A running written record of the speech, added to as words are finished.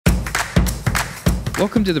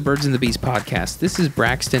Welcome to the Birds and the Bees podcast. This is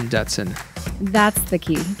Braxton Dutson. That's the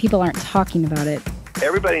key. People aren't talking about it.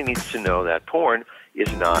 Everybody needs to know that porn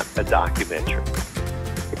is not a documentary.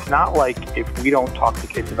 It's not like if we don't talk to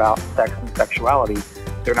kids about sex and sexuality,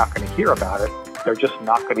 they're not going to hear about it. They're just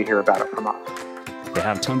not going to hear about it from us. They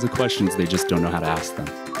have tons of questions, they just don't know how to ask them.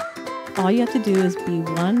 All you have to do is be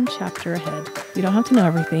one chapter ahead. You don't have to know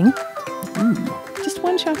everything. Just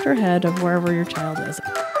one chapter ahead of wherever your child is.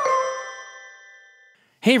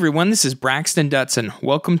 Hey everyone, this is Braxton Dutson.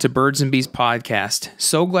 Welcome to Birds and Bees podcast.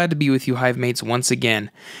 So glad to be with you Hive Mates once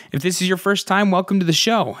again. If this is your first time, welcome to the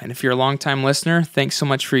show. And if you're a longtime listener, thanks so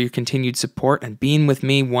much for your continued support and being with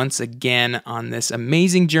me once again on this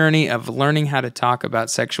amazing journey of learning how to talk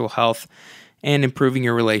about sexual health and improving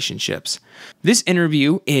your relationships. This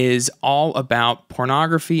interview is all about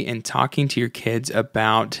pornography and talking to your kids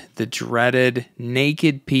about the dreaded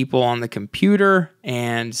naked people on the computer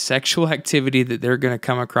and sexual activity that they're going to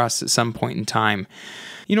come across at some point in time.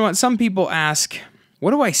 You know what? Some people ask,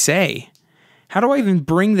 what do I say? How do I even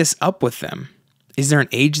bring this up with them? Is there an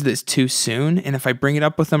age that's too soon? And if I bring it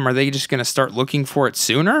up with them, are they just going to start looking for it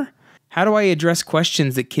sooner? How do I address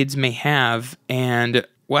questions that kids may have? And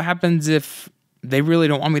what happens if they really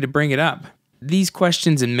don't want me to bring it up? These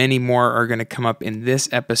questions and many more are going to come up in this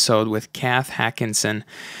episode with Cath Hakanson.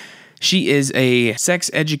 She is a sex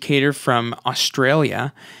educator from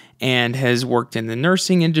Australia and has worked in the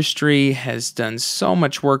nursing industry, has done so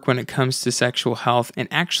much work when it comes to sexual health, and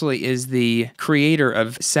actually is the creator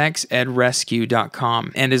of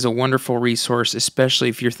sexedrescue.com and is a wonderful resource, especially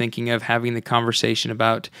if you're thinking of having the conversation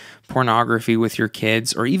about pornography with your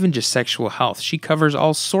kids or even just sexual health. She covers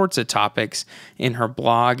all sorts of topics in her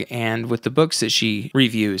blog and with the books that she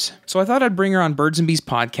reviews. So I thought I'd bring her on Birds and Bees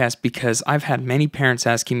podcast because I've had many parents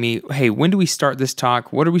asking me, hey, when do we start this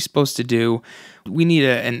talk? What are we supposed to do? We need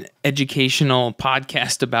an educational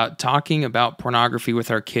podcast about talking about pornography with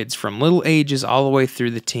our kids from little ages all the way through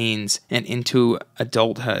the teens and into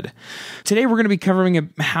adulthood. Today we're going to be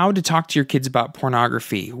covering how to talk to your kids about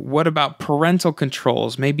pornography. What about parental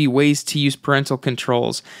controls? Maybe ways to use parental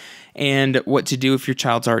controls, and what to do if your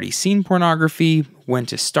child's already seen pornography, when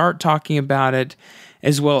to start talking about it,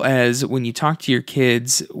 as well as when you talk to your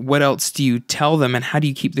kids, what else do you tell them and how do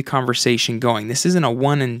you keep the conversation going? This isn't a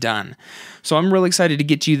one and done. So I'm really excited to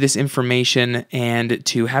get you this information and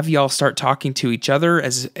to have you all start talking to each other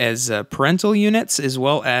as parental units, as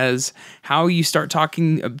well as how you start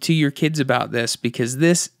talking to your kids about this, because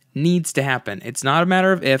this needs to happen. It's not a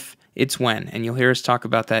matter of if, it's when, and you'll hear us talk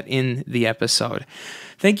about that in the episode.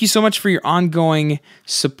 Thank you so much for your ongoing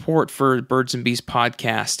support for Birds and Bees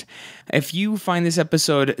podcast. If you find this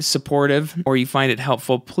episode supportive or you find it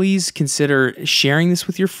helpful, please consider sharing this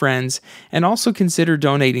with your friends and also consider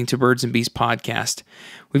donating to Birds and Bees podcast.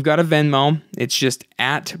 We've got a Venmo. It's just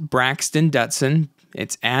at Braxton Dutson.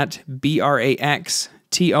 It's at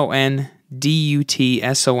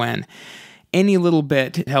BraxtonDutson. Any little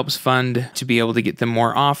bit helps fund to be able to get them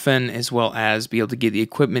more often, as well as be able to get the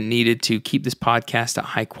equipment needed to keep this podcast at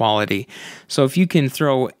high quality. So if you can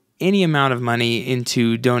throw any amount of money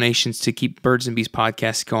into donations to keep Birds and Bees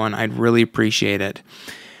podcast going, I'd really appreciate it.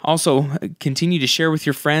 Also, continue to share with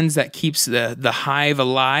your friends. That keeps the hive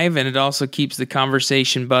alive, and it also keeps the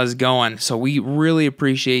conversation buzz going. So we really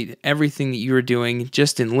appreciate everything that you are doing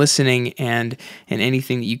just in listening and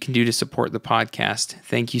anything that you can do to support the podcast.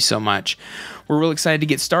 Thank you so much. We're real excited to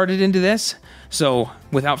get started into this. So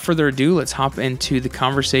without further ado, let's hop into the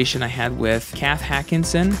conversation I had with Cath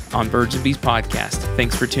Hakanson on Birds and Bees podcast.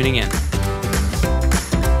 Thanks for tuning in.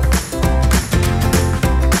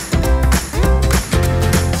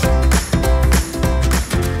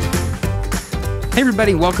 Hey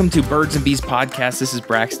everybody, welcome to Birds and Bees podcast. This is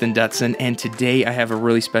Braxton Dutson, and today I have a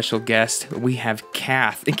really special guest. We have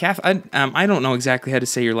Cath. And Cath, I don't know exactly how to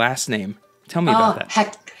say your last name. Tell me about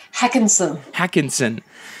that. Hakanson. Hakanson.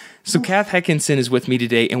 So Cath Hakanson is with me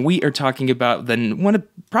today, and we are talking about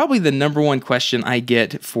probably the number one question I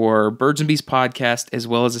get for Birds and Bees podcast, as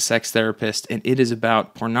well as a sex therapist, and it is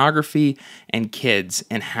about pornography and kids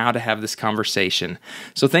and how to have this conversation.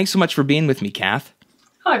 So thanks so much for being with me, Cath.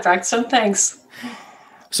 Hi, Braxton. Thanks.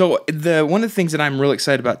 So one of the things that I'm really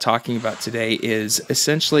excited about talking about today is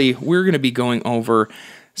essentially we're going to be going over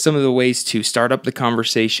some of the ways to start up the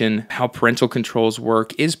conversation, how parental controls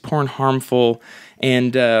work, is porn harmful,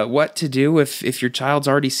 and what to do if your child's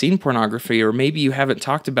already seen pornography, or maybe you haven't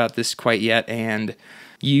talked about this quite yet and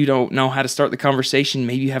you don't know how to start the conversation.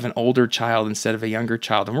 Maybe you have an older child instead of a younger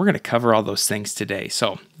child. And we're going to cover all those things today.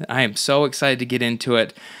 So I am so excited to get into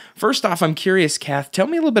it. First off, I'm curious, Cath, tell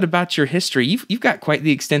me a little bit about your history. You've got quite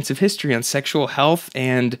the extensive history on sexual health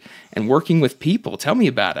and working with people. Tell me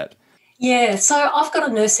about it. Yeah, so I've got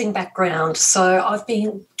a nursing background. So I've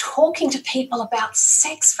been talking to people about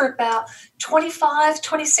sex for about 25,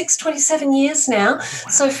 26, 27 years now. Wow.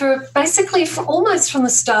 So for almost from the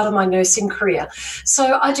start of my nursing career.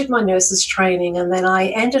 So I did my nurses training, and then I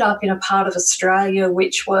ended up in a part of Australia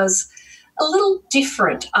which was a little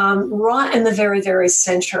different, right in the very, very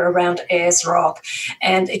centre around Ayers Rock,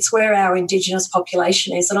 and it's where our Indigenous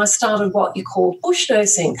population is. And I started what you call bush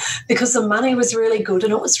nursing because the money was really good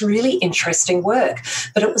and it was really interesting work.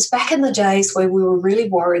 But it was back in the days where we were really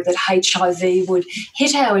worried that HIV would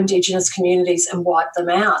hit our Indigenous communities and wipe them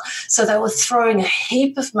out. So they were throwing a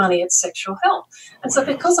heap of money at sexual health. And so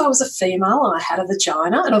because I was a female and I had a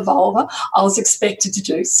vagina and a vulva, I was expected to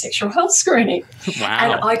do sexual health screening. Wow.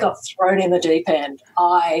 And I got thrown in the deep end.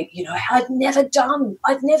 I'd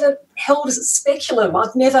never held as a speculum.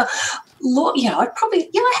 I'd never looked, I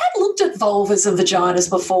had looked at vulvas and vaginas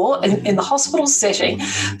before in the hospital setting,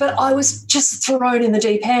 but I was just thrown in the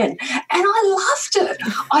deep end. And I loved it.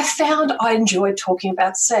 I found I enjoyed talking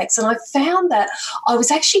about sex, and I found that I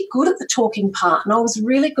was actually good at the talking part, and I was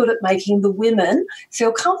really good at making the women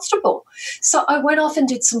feel comfortable. So I went off and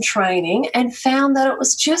did some training and found that it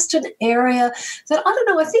was just an area that,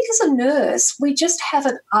 I think as a nurse, we just have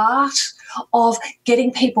an art of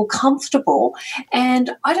getting people comfortable.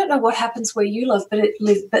 And I don't know what happens where you live,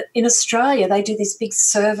 but in Australia, they do this big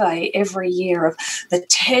survey every year of the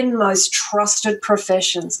 10 most trusted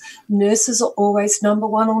professions. Nurses are always number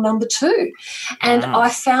one or number two. And I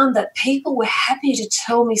found that people were happy to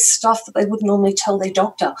tell me stuff that they wouldn't normally tell their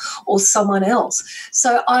doctor or someone else.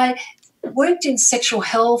 So I worked in sexual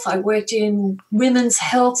health, I worked in women's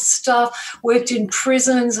health stuff, worked in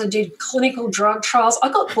prisons, I did clinical drug trials. I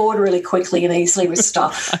got bored really quickly and easily with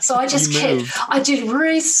stuff. So I just I did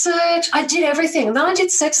research, I did everything. And then I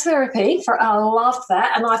did sex therapy, I loved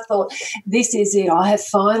that. And I thought, this is it. I have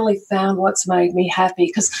finally found what's made me happy,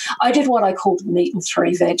 because I did what I called meat and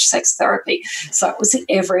three veg sex therapy. So it was the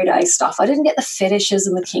everyday stuff. I didn't get the fetishes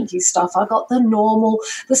and the kinky stuff. I got the normal,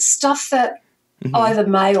 the stuff that either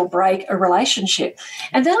may or break a relationship.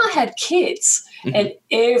 And then I had kids and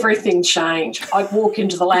everything changed. I'd walk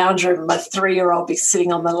into the lounge room and my 3-year-old be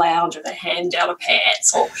sitting on the lounge with a hand down her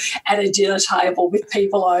pants, or at a dinner table with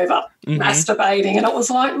people over masturbating. And it was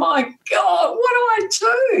like, my God, what do I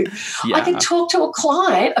do? Yeah. I could talk to a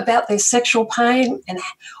client about their sexual pain and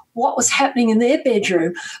what was happening in their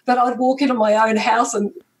bedroom, but I'd walk into my own house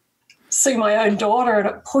and see my own daughter, and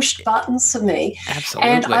it pushed buttons for me.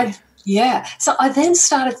 Absolutely. And so I then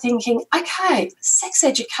started thinking, okay, sex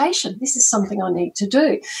education, this is something I need to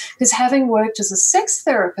do. Because having worked as a sex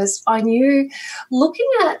therapist, I knew, looking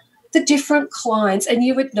at the different clients, and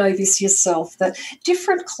you would know this yourself, that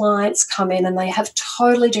different clients come in and they have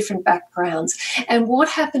totally different backgrounds, and what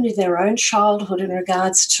happened in their own childhood in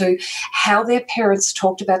regards to how their parents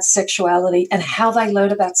talked about sexuality and how they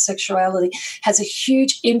learned about sexuality has a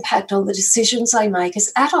huge impact on the decisions they make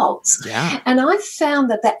as adults. Yeah. And I found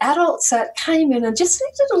that the adults that came in and just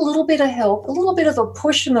needed a little bit of help, a little bit of a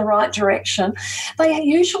push in the right direction, they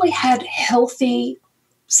usually had healthy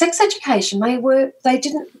sex education. They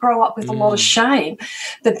didn't grow up with a lot of shame.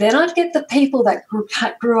 But then I'd get the people that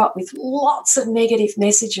grew up with lots of negative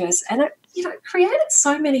messages, and it created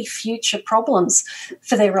so many future problems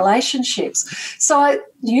for their relationships. So I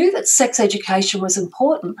knew that sex education was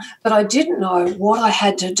important, but I didn't know what I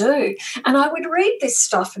had to do. And I would read this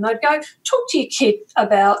stuff and I'd go, talk to your kid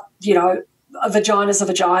about, a vagina is a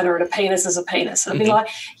vagina and a penis is a penis. And I'd be like,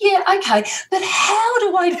 yeah, okay, but how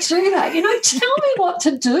do I do that? Tell me what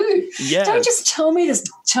to do. Yes. Don't just tell me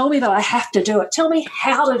that I have to do it. Tell me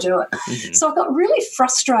how to do it. So I got really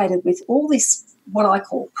frustrated with all this, what I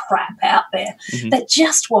call crap out there, that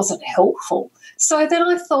just wasn't helpful. So then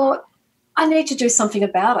I thought, I need to do something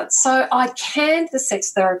about it. So I canned the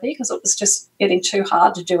sex therapy because it was just getting too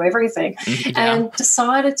hard to do everything, and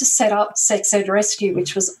decided to set up Sex Ed Rescue,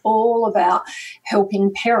 which was all about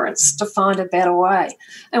helping parents to find a better way.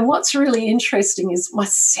 And what's really interesting is my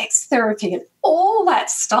sex therapy and all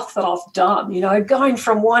that stuff that I've done, going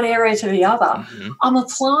from one area to the other, I'm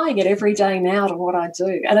applying it every day now to what I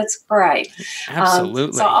do, and it's great.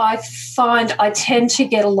 Absolutely. So I tend to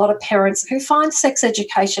get a lot of parents who find sex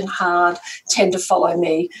education hard tend to follow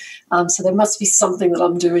me. So there must be something that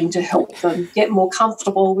I'm doing to help them get more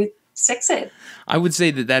comfortable with sex ed. I would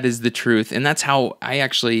say that that is the truth. And that's how I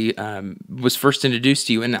actually was first introduced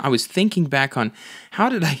to you. And I was thinking back on how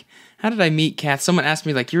did I meet Cath? Someone asked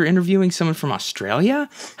me, like, you're interviewing someone from Australia?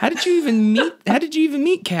 How did you even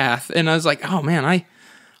meet Cath? And I was like, oh man,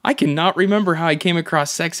 I cannot remember how I came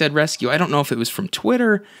across Sex Ed Rescue. I don't know if it was from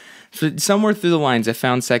Twitter. Somewhere through the lines, I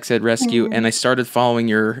found Sex Ed Rescue, and I started following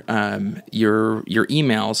your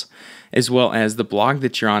emails as well as the blog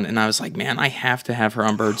that you're on. And I was like, man, I have to have her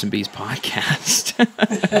on Birds and Bees podcast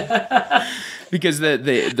because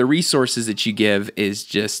the resources that you give is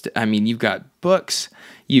just, I mean, you've got books,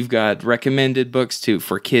 you've got recommended books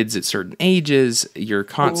for kids at certain ages. You're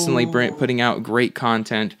constantly putting out great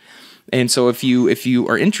content. And so if you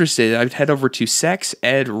are interested, I'd head over to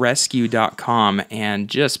sexedrescue.com and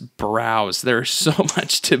just browse. There's so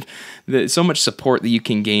much support that you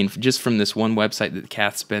can gain just from this one website that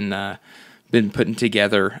Cath's been putting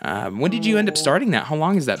together. When did you end up starting that? How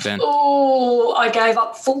long has that been? Oh, I gave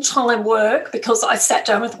up full-time work because I sat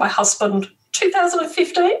down with my husband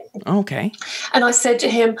 2015. Okay. And I said to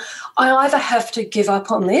him, I either have to give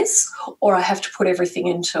up on this or I have to put everything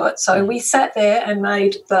into it. So we sat there and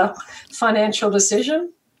made the financial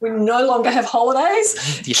decision. We no longer have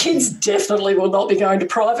holidays. Yeah. Kids definitely will not be going to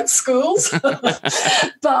private schools.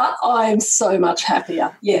 But I'm so much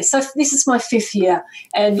happier. Yeah, so this is my 5th year.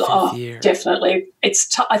 And definitely,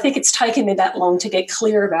 I think it's taken me that long to get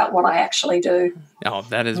clear about what I actually do. Oh,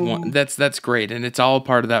 that is one. That's great, and it's all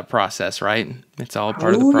part of that process, right? It's all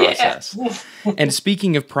part of the process. Yeah. And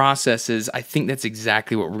speaking of processes, I think that's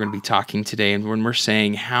exactly what we're going to be talking today. And when we're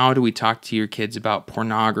saying how do we talk to your kids about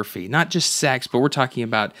pornography, not just sex, but we're talking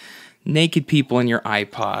about naked people in your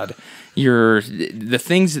iPod, the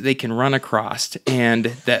things that they can run across, and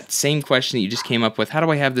that same question that you just came up with. How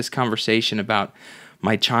do I have this conversation about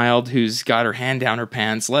my child who's got her hand down her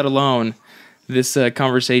pants, let alone this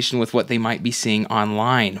conversation with what they might be seeing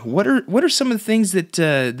online? What are some of the things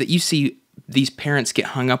that you see these parents get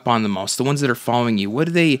hung up on the most? The ones that are following you. What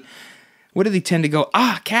do they tend to go?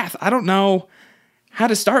 Cath, I don't know how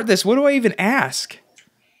to start this. What do I even ask?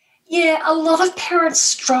 Yeah, a lot of parents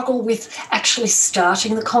struggle with actually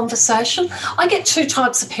starting the conversation. I get 2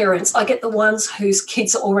 types of parents. I get the ones whose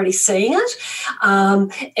kids are already seeing it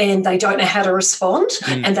and they don't know how to respond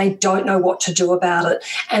and they don't know what to do about it.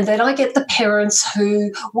 And then I get the parents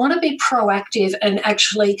who want to be proactive and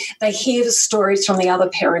actually they hear the stories from the other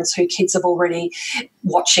parents whose kids have already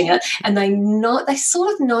watching it and they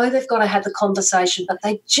sort of know they've got to have the conversation, but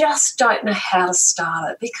they just don't know how to start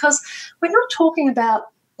it because we're not talking about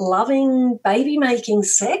loving, baby-making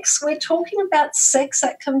sex. We're talking about sex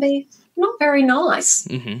that can be not very nice.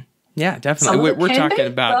 Mm-hmm. Yeah, definitely. We're talking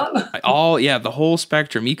about the whole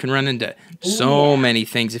spectrum. You can run into so many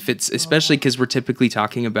things especially because we're typically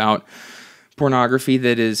talking about pornography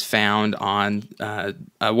that is found on a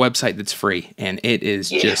website that's free, and it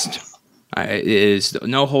is it is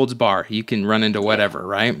no holds bar. You can run into whatever,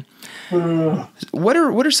 right? What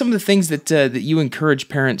are some of the things that you encourage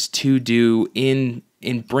parents to do in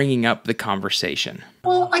bringing up the conversation?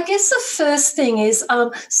 Well, I guess the first thing is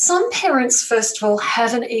some parents, first of all,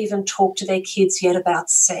 haven't even talked to their kids yet about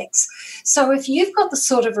sex. So if you've got the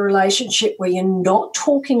sort of relationship where you're not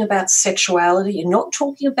talking about sexuality, you're not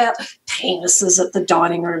talking about penises at the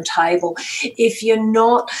dining room table, if you're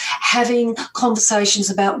not having conversations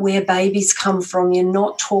about where babies come from, you're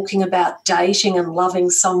not talking about dating and loving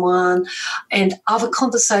someone and other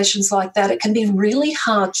conversations like that, it can be really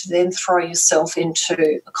hard to then throw yourself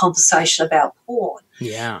into a conversation about porn.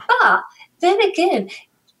 Yeah. But then again,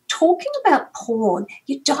 talking about porn,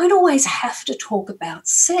 you don't always have to talk about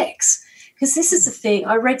sex because this is the thing.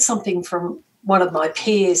 I read something from one of my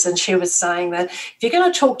peers and she was saying that if you're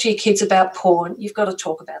going to talk to your kids about porn, you've got to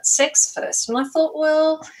talk about sex first. And I thought,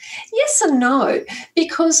 well, yes and no,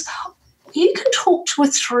 because you can talk to a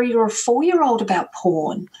 3 or a 4-year-old about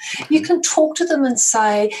porn. You can talk to them and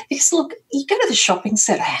say, because look, you go to the shopping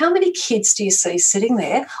centre, how many kids do you see sitting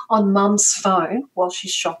there on mum's phone while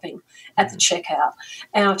she's shopping at the checkout?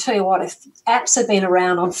 And I'll tell you what, if apps had been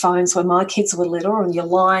around on phones when my kids were little and you're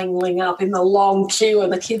lining up in the long queue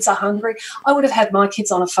and the kids are hungry, I would have had my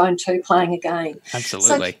kids on a phone too playing a game.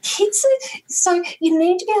 Absolutely. So you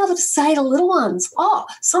need to be able to say to little ones,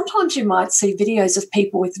 sometimes you might see videos of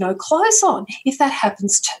people with no clothes on. If that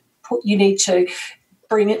happens, you need to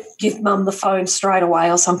give mum the phone straight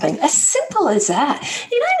away or something. As simple as that.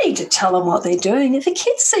 You don't need to tell them what they're doing. If a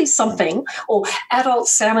kid sees something or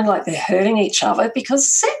adults sounding like they're hurting each other,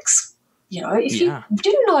 because sex if you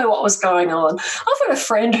didn't know what was going on. I've got a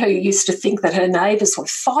friend who used to think that her neighbours were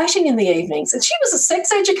fighting in the evenings, and she was a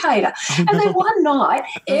sex educator. And then one night,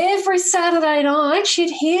 every Saturday night,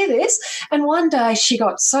 she'd hear this. And one day she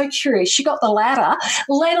got so curious, she got the ladder,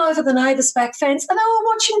 led over the neighbour's back fence, and they were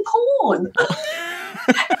watching porn.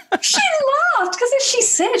 She laughed because, as she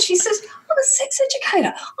says, I'm a sex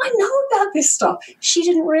educator. I know about this stuff. She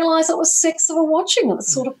didn't realise it was sex they were watching, it was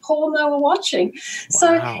sort of porn they were watching.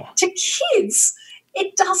 Wow. So to kids,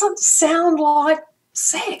 it doesn't sound like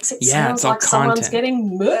sex. It sounds like someone's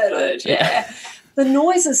getting murdered. Yeah. The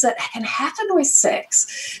noises that can happen with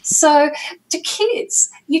sex. So to kids,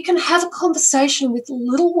 you can have a conversation with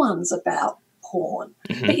little ones about porn,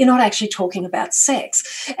 but you're not actually talking about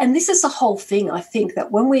sex. And this is the whole thing, I think, that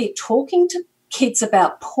when we're talking to kids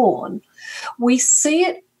about porn, we see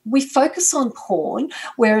it, we focus on porn,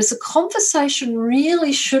 whereas a conversation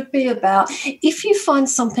really should be about if you find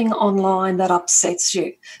something online that upsets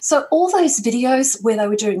you. So all those videos where they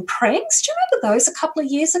were doing pranks, do you remember those a couple of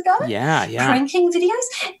years ago? Yeah. Pranking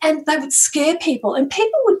videos, and they would scare people and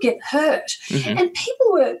people would get hurt. And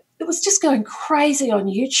it was just going crazy on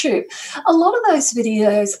YouTube. A lot of those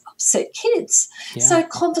videos upset kids. Yeah. So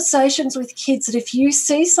conversations with kids that if you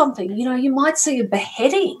see something, you might see a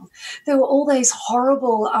beheading. There were all these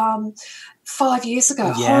horrible 5 years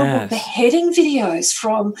ago, horrible beheading videos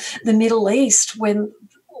from the Middle East when,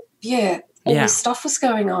 all this stuff was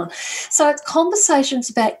going on. So it's conversations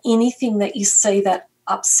about anything that you see that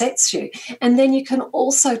upsets you. And then you can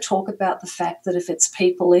also talk about the fact that if it's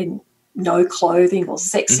people in no clothing or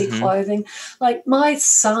sexy clothing. Like my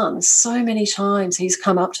son, so many times he's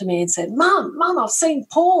come up to me and said, Mum, I've seen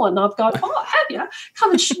porn. I've gone, oh, have you?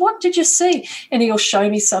 Come and what did you see? And he'll show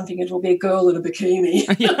me something. It'll be a girl in a bikini.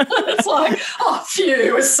 It's like, oh,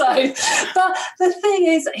 phew, we're safe. But the thing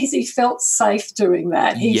is he felt safe doing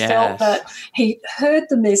that. He felt that he heard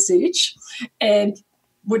the message and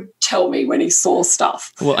would tell me when he saw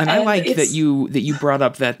stuff. Well, and I like that you brought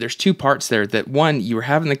up that there's two parts there. That one, you were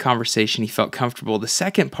having the conversation, he felt comfortable. The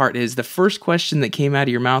second part is the first question that came out of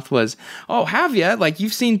your mouth was, "Oh, have you? Like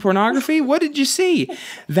you've seen pornography? What did you see?"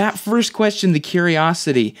 That first question, the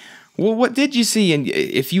curiosity. Well, what did you see? And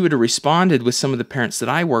if you would have responded with some of the parents that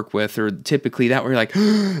I work with, or typically that were like,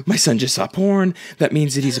 oh, my son just saw porn. That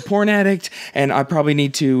means that he's a porn addict. And I probably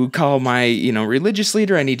need to call my, religious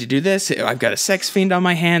leader. I need to do this. I've got a sex fiend on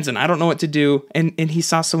my hands and I don't know what to do. And he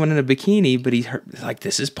saw someone in a bikini, but he heard like,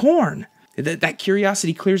 this is porn. That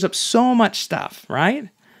curiosity clears up so much stuff, right?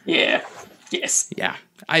 Yeah. Yes. Yeah.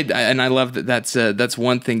 I love that. That's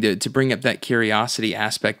one thing to bring up, that curiosity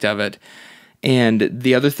aspect of it. And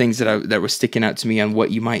the other things that were sticking out to me on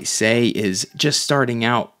what you might say is just starting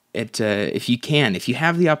out at, if you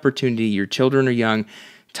have the opportunity, your children are young,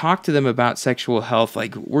 talk to them about sexual health.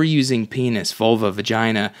 Like we're using penis, vulva,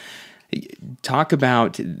 vagina. Talk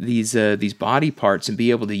about these body parts and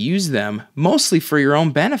be able to use them mostly for your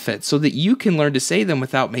own benefit, so that you can learn to say them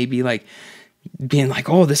without maybe like being like,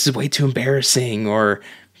 oh, this is way too embarrassing, or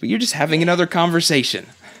you're just having another conversation.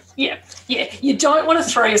 Yeah. You don't want to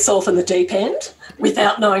throw yourself in the deep end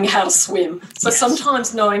without knowing how to swim. So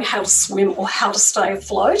sometimes knowing how to swim or how to stay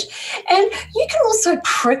afloat. And you can also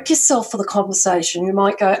prep yourself for the conversation. You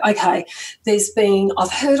might go, okay,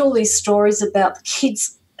 I've heard all these stories about the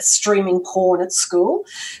kids streaming porn at school.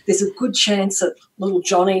 There's a good chance that little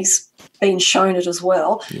Johnny's been shown it as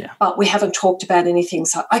well, but we haven't talked about anything.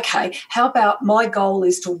 So, okay, how about my goal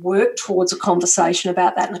is to work towards a conversation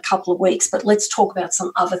about that in a couple of weeks, but let's talk about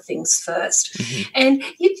some other things first. And,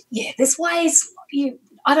 there's ways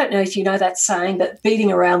I don't know if you know that saying, but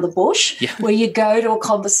beating around the bush, where you go to a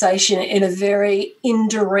conversation in a very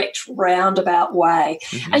indirect, roundabout way.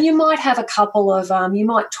 And you might have a couple of, you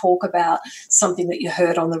might talk about something that you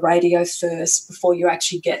heard on the radio first before you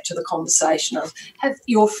actually get to the conversation of, have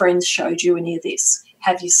your friends showed you any of this?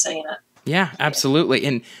 Have you seen it? Yeah, absolutely.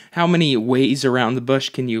 And how many ways around the bush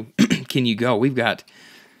can you go? We've got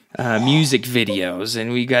music videos,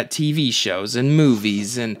 and we got TV shows and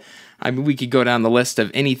movies, and we could go down the list of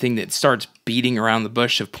anything that starts beating around the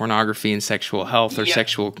bush of pornography and sexual health or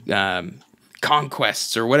sexual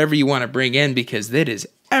conquests or whatever you want to bring in, because that is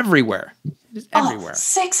everywhere. It is everywhere.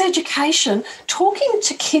 Sex education, talking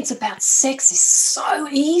to kids about sex is so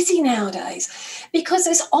easy nowadays because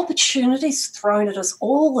there's opportunities thrown at us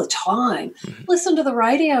all the time. Listen to the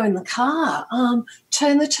radio in the car,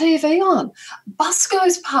 turn the TV on. Bus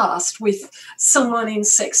goes past with someone in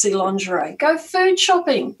sexy lingerie. Go food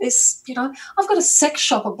shopping. I've got a sex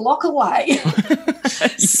shop a block away.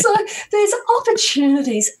 So there's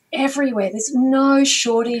opportunities everywhere. There's no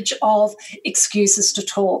shortage of excuses to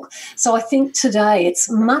talk. So I think think today it's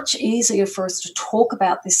much easier for us to talk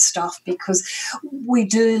about this stuff because we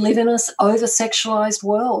do live in an over-sexualized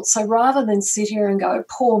world. So rather than sit here and go,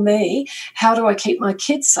 poor me, how do I keep my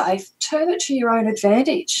kids safe, turn it to your own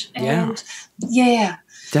advantage. And yeah.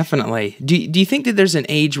 Definitely. Do you think that there's an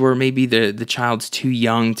age where maybe the child's too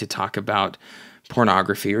young to talk about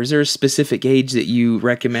pornography, or is there a specific age that you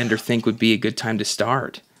recommend or think would be a good time to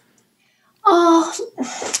start? Oh,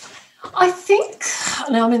 I think,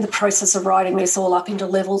 now I'm in the process of writing this all up into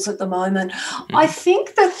levels at the moment. I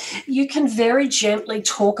think that you can very gently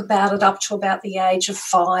talk about it up to about the age of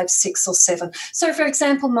 5, 6 or 7. So, for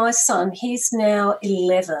example, my son, he's now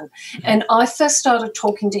 11, and I first started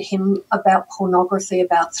talking to him about pornography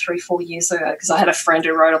about 3, 4 years ago because I had a friend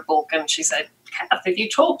who wrote a book and she said, Cath, have you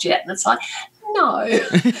talked yet? And it's like, no.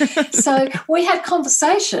 So we had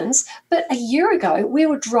conversations, but a year ago we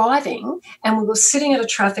were driving and we were sitting at a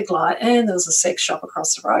traffic light and there was a sex shop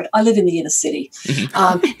across the road. I live in the inner city.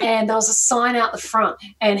 And there was a sign out the front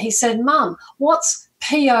and he said, Mum, what's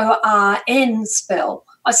PORN spell?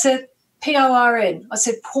 I said, PORN. I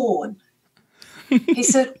said, porn. He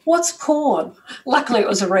said, what's porn? Luckily, it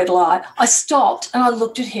was a red light. I stopped and I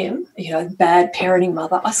looked at him, bad parenting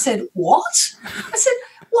mother. I said, what? I said,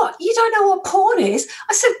 what? You don't know what porn is?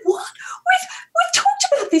 I said, what? We've talked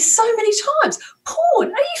about this so many times. Porn?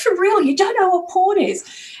 Are you for real? You don't know what porn is?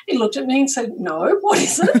 He looked at me and said, no, what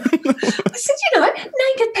is it? I said,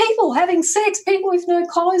 naked people having sex, people with no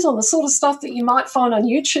clothes on, the sort of stuff that you might find on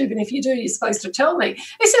YouTube, and if you do, you're supposed to tell me.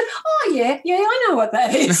 He said, oh, yeah, I know what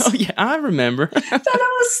that is. Oh, yeah, I remember. But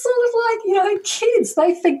I was sort of like, kids,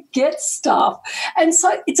 they forget stuff. And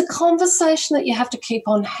so it's a conversation that you have to keep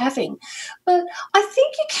on having. But I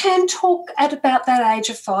think you can talk at about that age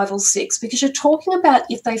of 5 or 6 because you're talking about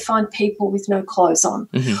if they find people with no clothes on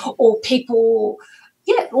or people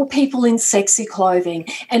in sexy clothing.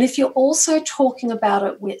 And if you're also talking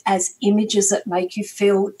about it as images that make you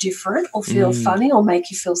feel different or feel funny or make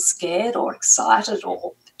you feel scared or excited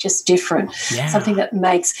or just different, something that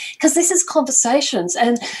makes, because this is conversations.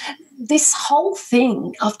 And this whole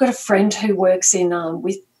thing, I've got a friend who works in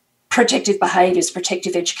with protective behaviours,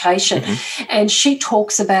 protective education, and she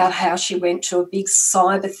talks about how she went to a big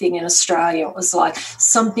cyber thing in Australia. It was like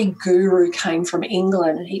some big guru came from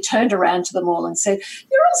England and he turned around to them all and said,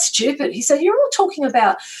 you're all stupid. He said, you're all talking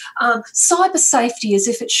about cyber safety as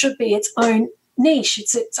if it should be its own niche,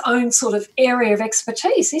 it's its own sort of area of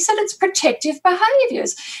expertise. He said it's protective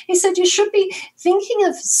behaviours. He said you should be thinking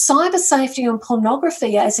of cyber safety and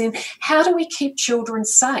pornography as in how do we keep children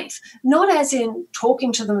safe, not as in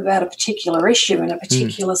talking to them about a particular issue in a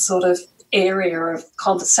particular sort of area of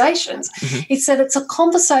conversations. He said it's a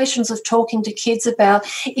conversations of talking to kids about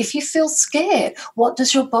if you feel scared, what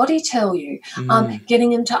does your body tell you?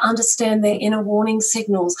 Getting them to understand their inner warning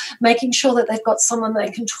signals, making sure that they've got someone they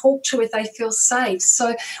can talk to if they feel safe.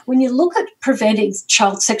 So when you look at preventing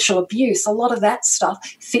child sexual abuse, a lot of that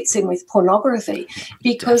stuff fits in with pornography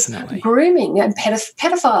because grooming and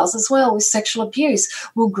pedophiles as well with sexual abuse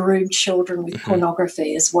will groom children with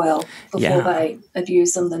pornography as well before they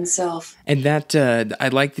abuse them themselves. And that I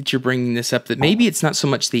like that you're bringing this up, that maybe it's not so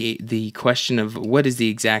much the question of what is the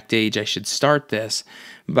exact age I should start this,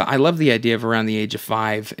 but I love the idea of around the age of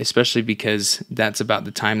 5, especially because that's about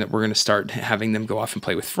the time that we're going to start having them go off and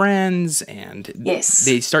play with friends, and they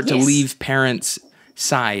start to leave parents'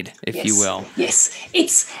 side, if you will. Yes.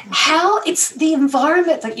 It's the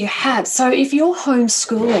environment that you have. So if you're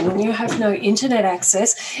homeschooling and you have no internet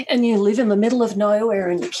access and you live in the middle of nowhere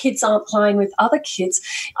and your kids aren't playing with other kids,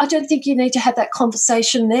 I don't think you need to have that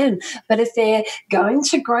conversation then. But if they're going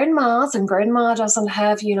to grandma's and grandma doesn't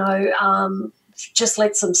have, just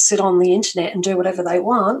lets them sit on the internet and do whatever they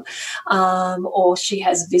want, or she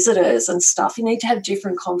has visitors and stuff, you need to have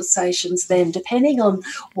different conversations then depending on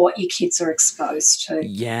what your kids are exposed to.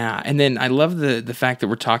 Yeah, and then I love the fact that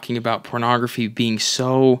we're talking about pornography being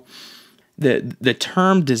so... The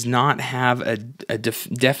term does not have a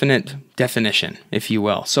definite definition, if you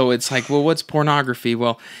will. So it's like, well, what's pornography?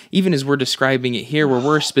 Well, even as we're describing it here, where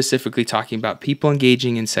we're specifically talking about people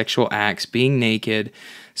engaging in sexual acts, being naked,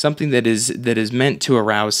 something that is meant to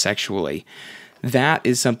arouse sexually. That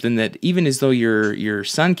is something that, even as though your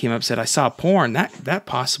son came up and said, I saw porn, that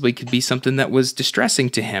possibly could be something that was distressing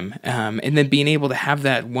to him. And then being able to have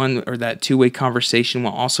that one or that two-way conversation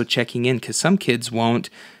while also checking in, because some kids won't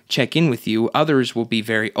check in with you. Others will be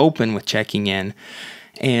very open with checking in.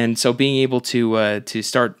 And so being able to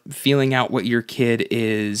start feeling out what your kid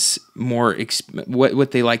is more,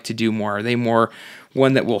 what they like to do more. Are they more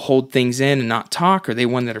one that will hold things in and not talk? Are they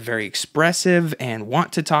one that are very expressive and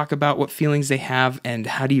want to talk about what feelings they have? And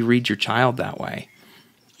how do you read your child that way?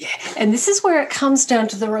 And this is where it comes down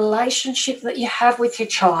to the relationship that you have with your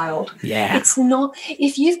child. Yeah. It's not,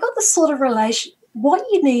 if you've got the sort of relation, what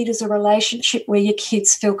you need is a relationship where your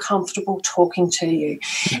kids feel comfortable talking to you.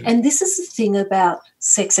 Mm-hmm. And this is the thing about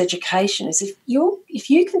sex education, is if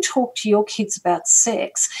you can talk to your kids about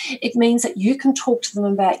sex, it means that you can talk to them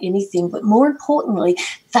about anything, but more importantly,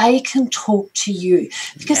 they can talk to you,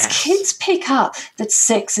 because kids pick up that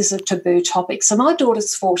sex is a taboo topic. So my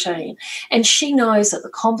daughter's 14 and she knows that the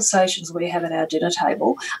conversations we have at our dinner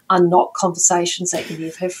table are not conversations that any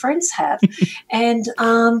of her friends have. And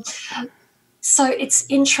so it's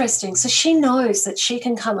interesting. So she knows that she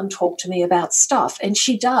can come and talk to me about stuff, and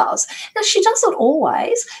she does. Now, she doesn't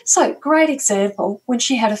always. So great example, when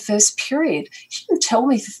she had her first period, she didn't tell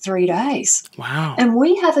me for 3 days. Wow. And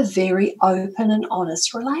we have a very open and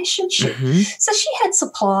honest relationship. Mm-hmm. So she had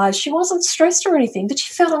supplies. She wasn't stressed or anything, but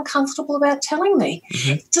she felt uncomfortable about telling me,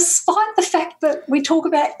 despite the fact that we talk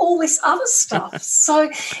about all this other stuff.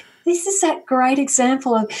 So this is that great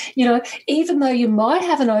example of, even though you might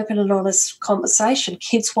have an open and honest conversation,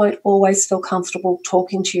 kids won't always feel comfortable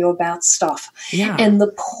talking to you about stuff. Yeah. And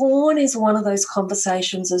the porn is one of those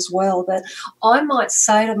conversations as well, that I might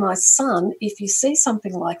say to my son, if you see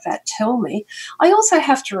something like that, tell me. I also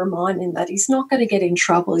have to remind him that he's not going to get in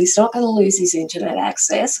trouble. He's not going to lose his internet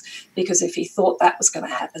access, because if he thought that was going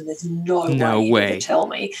to happen, there's no way he would tell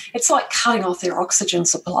me. It's like cutting off their oxygen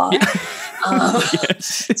supply.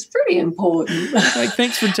 Yes. It's pretty important. Like,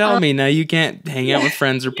 thanks for telling me. Now you can't hang out with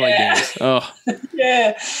friends or play games. Oh,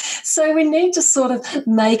 yeah. So we need to sort of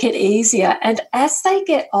make it easier. And as they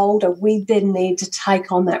get older, we then need to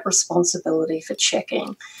take on that responsibility for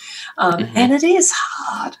checking. And it is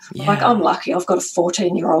hard. Yeah. Like, I'm lucky. I've got a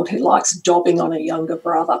 14-year-old who likes dobbing on a younger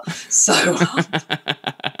brother. So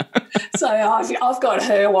I've got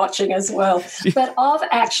her watching as well. But I've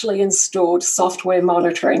actually installed software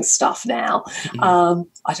monitoring stuff now.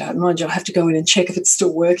 I don't mind you. I have to go in and check if it's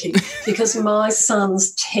still working, because my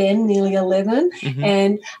son's 10, nearly 11.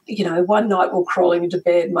 And, one night we're crawling into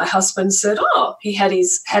bed. My husband said, he had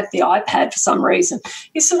the iPad for some reason.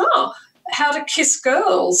 He said, how to kiss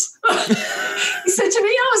girls. He said to me,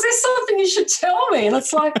 is there something you should tell me? And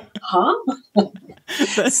it's like, huh?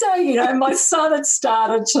 So, my son had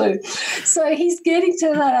started to. So he's getting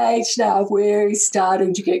to that age now where he's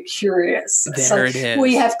starting to get curious. There it is.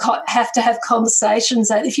 We have to have conversations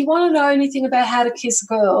that if you want to know anything about how to kiss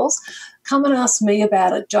girls, come and ask me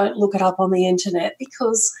about it. Don't look it up on the internet,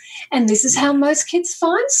 and this is how most kids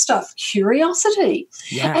find stuff, curiosity.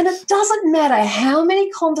 Yes. And it doesn't matter how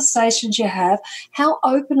many conversations you have, how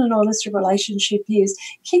open and honest a relationship is,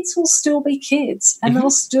 kids will still be kids, and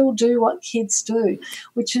they'll still do what kids do,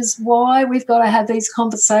 which is why we've got to have these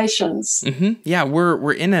conversations. Yeah,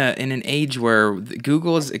 we're in an age where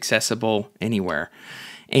Google is accessible anywhere.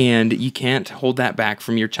 And you can't hold that back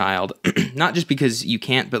from your child, not just because you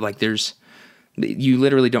can't, but like you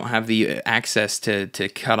literally don't have the access to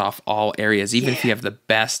cut off all areas. Even if you have the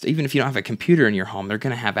best, even if you don't have a computer in your home, they're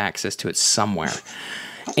going to have access to it somewhere.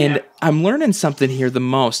 And I'm learning something here the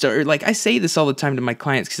most. Or like, I say this all the time to my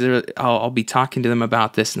clients, because I'll be talking to them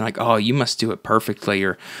about this and like, oh, you must do it perfectly.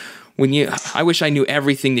 Or I wish I knew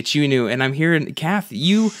everything that you knew. And I'm hearing, Cath,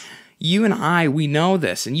 you and I, we know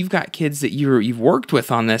this, and you've got kids that you've worked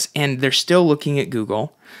with on this, and they're still looking at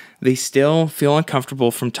Google. They still feel uncomfortable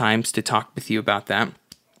from times to talk with you about that.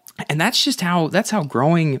 And that's how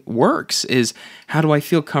growing works, is how do I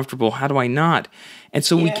feel comfortable? How do I not? And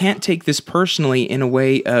so we can't take this personally in a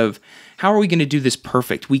way of, how are we going to do this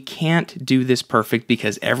perfect? We can't do this perfect,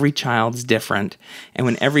 because every child's different. And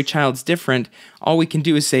when every child's different, all we can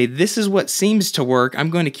do is say, this is what seems to work.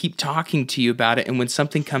 I'm going to keep talking to you about it. And when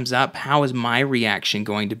something comes up, how is my reaction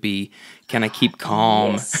going to be? Can I keep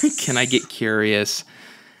calm? Yes. Can I get curious?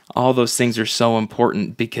 All those things are so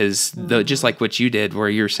important, because just like what you did, where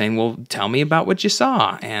you're saying, well, tell me about what you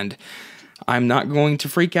saw. And I'm not going to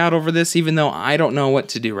freak out over this, even though I don't know what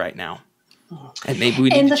to do right now. And maybe we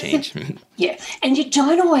need to change. And you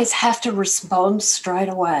don't always have to respond straight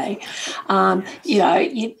away.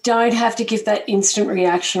 You don't have to give that instant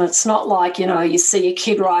reaction. It's not like, you see a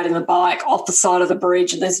kid riding a bike off the side of the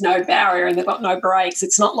bridge and there's no barrier and they've got no brakes.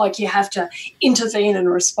 It's not like you have to intervene and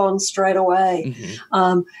respond straight away.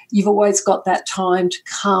 You've always got that time to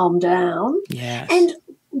calm down. Yes. And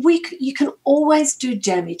you can always do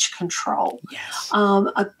damage control. Yes.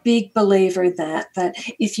 A big believer in that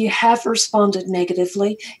if you have responded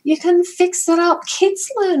negatively, you can fix that up. Kids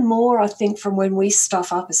learn more, I think, from when we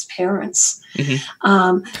stuff up as parents. They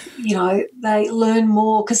learn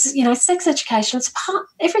more because, sex education,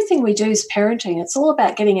 everything we do is parenting. It's all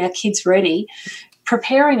about getting our kids ready,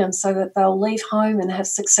 preparing them so that they'll leave home and have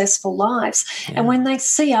successful lives. Yeah. And when they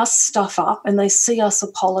see us stuff up and they see us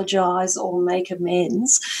apologise or make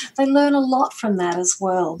amends, they learn a lot from that as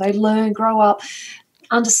well. They grow up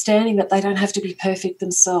understanding that they don't have to be perfect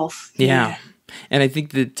themselves. Yeah. And I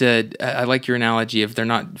think that I like your analogy of they're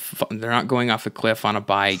not going off a cliff on a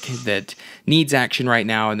bike that needs action right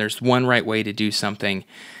now, and there's one right way to do something.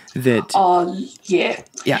 Yeah.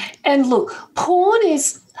 And look, porn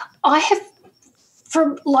is. I have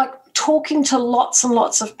from talking to lots and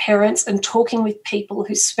lots of parents and talking with people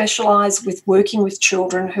who specialise with working with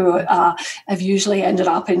children who have usually ended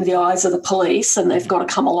up in the eyes of the police, and they've got to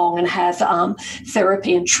come along and have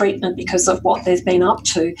therapy and treatment because of what they've been up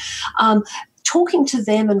to. Talking to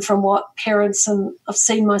them and from what parents and I've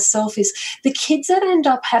seen myself is the kids that end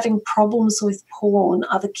up having problems with porn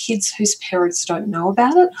are the kids whose parents don't know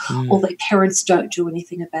about it or their parents don't do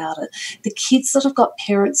anything about it. The kids that have got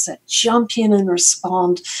parents that jump in and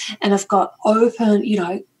respond and have got open,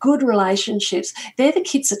 good relationships, they're the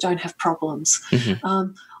kids that don't have problems. I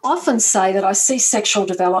often say that I see sexual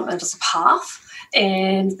development as a path.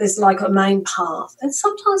 And there's like a main path. And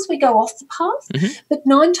sometimes we go off the path, but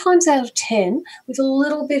 9 times out of 10, with a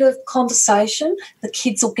little bit of conversation, the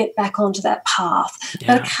kids will get back onto that path. Yeah.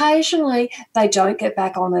 But occasionally they don't get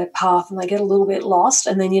back on that path and they get a little bit lost,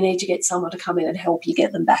 and then you need to get someone to come in and help you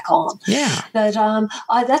get them back on. Yeah. But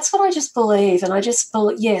that's what I just believe. And I just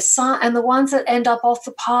believe, yes, and the ones that end up off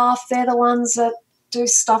the path, they're the ones that do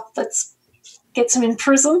stuff that's gets them in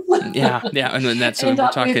prison. Yeah, and then that's when we're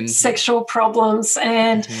talking with sexual problems.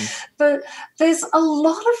 And but there's a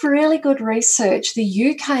lot of really good research. The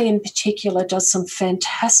UK in particular does some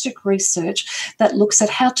fantastic research that looks at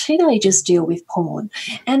how teenagers deal with porn.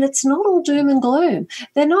 And it's not all doom and gloom.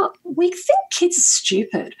 They're not. We think kids are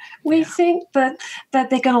stupid. We think that they're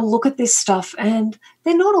going to look at this stuff and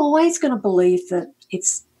they're not always going to believe that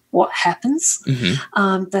it's what happens,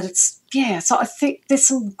 that it's, so I think there's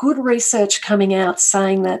some good research coming out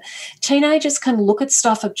saying that teenagers can look at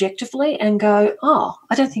stuff objectively and go,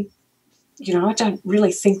 I don't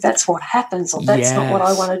really think that's what happens, or that's not what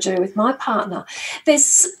I want to do with my partner.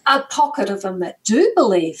 There's a pocket of them that do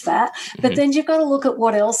believe that, but then you've got to look at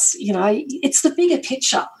what else, it's the bigger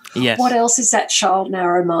picture. Yes. What else is that child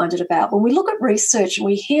narrow-minded about? When we look at research and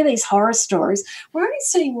we hear these horror stories, we're only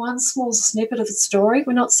seeing one small snippet of the story.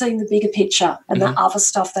 We're not seeing the bigger picture and the other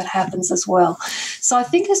stuff that happens as well. So I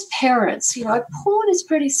think as parents, porn is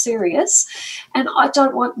pretty serious, and I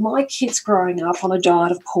don't want my kids growing up on a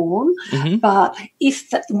diet of porn, but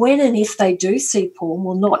when and if they do see porn,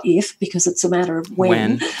 well, not if, because it's a matter of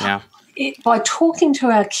when. By talking to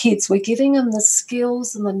our kids, we're giving them the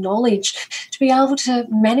skills and the knowledge to be able to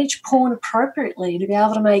manage porn appropriately and to be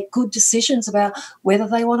able to make good decisions about whether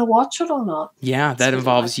they want to watch it or not. Yeah, that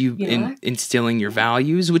involves you instilling your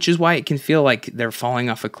values, which is why it can feel like they're falling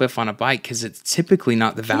off a cliff on a bike, because it's typically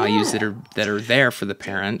not the values that are there for the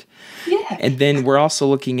parent. Yeah. And then we're also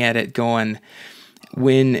looking at it going,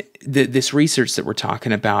 when this research that we're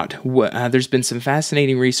talking about, there's been some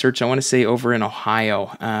fascinating research, I want to say over in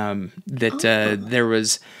Ohio, they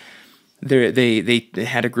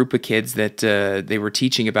had a group of kids that they were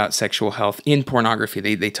teaching about sexual health in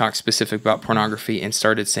pornography. They talked specific about pornography and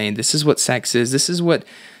started saying, this is what sex is, this is what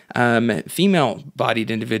female-bodied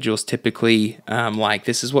individuals typically like,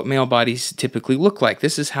 this is what male bodies typically look like,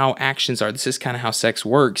 this is how actions are, this is kind of how sex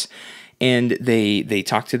works. And they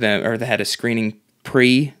talked to them, or they had a screening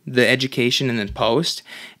pre the education and then post,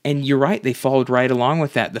 and you're right, they followed right along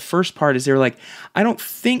with that. The first part is they're like, I don't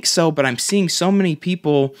think so, but I'm seeing so many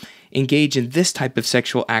people engage in this type of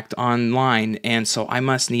sexual act online, and so I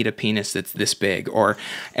must need a penis that's this big, or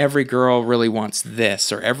every girl really wants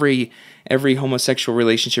this, or every homosexual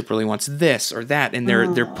relationship really wants this or that, and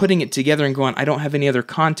they're putting it together and going, I don't have any other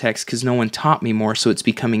context because no one taught me more, so it's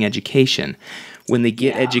becoming education. When they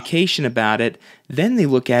get education about it, then they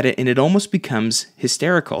look at it and it almost becomes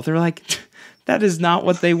hysterical. They're like, that is not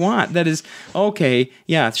what they want. That is, okay,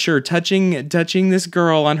 yeah, sure, touching this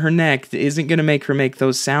girl on her neck isn't going to make her make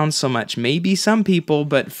those sounds so much. Maybe some people,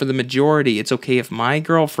 but for the majority, it's okay if my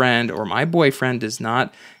girlfriend or my boyfriend does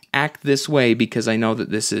not act this way, because I know that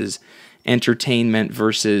this is entertainment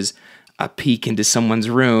versus a peek into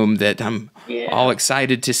someone's room that I'm all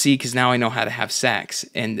excited to see because now I know how to have sex.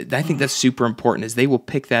 And I think that's super important, is they will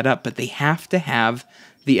pick that up, but they have to have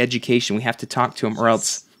the education. We have to talk to them, or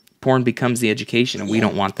else porn becomes the education, and we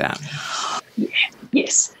don't want that.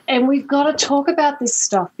 Yes, and we've got to talk about this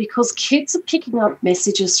stuff because kids are picking up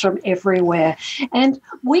messages from everywhere, and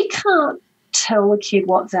we can't tell a kid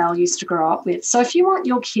what values to grow up with. So if you want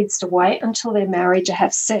your kids to wait until they're married to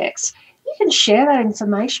have sex, you can share that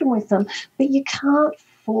information with them, but you can't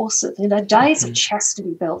force it. Days of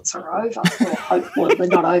chastity belts are over. Well, hopefully they're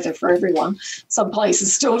not over for everyone. Some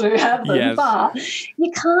places still do have them, but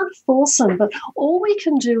you can't force them. But all we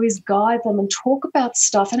can do is guide them and talk about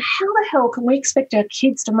stuff. And how the hell can we expect our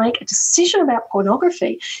kids to make a decision about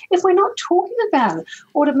pornography if we're not talking about it,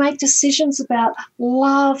 or to make decisions about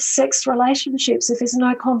love, sex, relationships if there's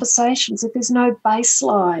no conversations, if there's no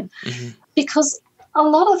baseline? Because a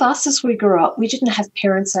lot of us, as we grew up, we didn't have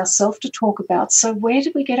parents ourselves to talk about. So where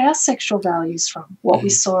did we get our sexual values from? What we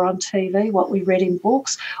saw on TV, what we read in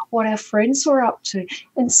books, what our friends were up to.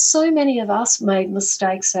 And so many of us made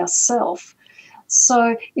mistakes ourselves.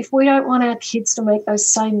 So if we don't want our kids to make those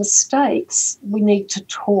same mistakes, we need to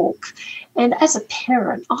talk. And as a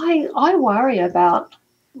parent, I worry about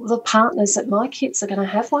the partners that my kids are going to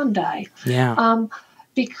have one day.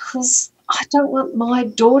 Because I don't want my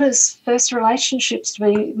daughter's first relationships to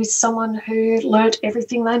be with someone who learnt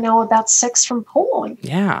everything they know about sex from porn.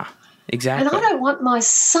 Yeah, exactly. And I don't want my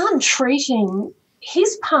son treating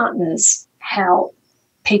his partners how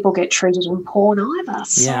people get treated in porn either.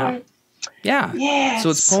 So, so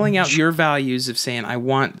it's pulling out your values of saying, I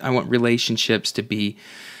want relationships to be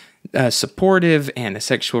supportive, and a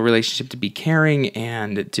sexual relationship to be caring,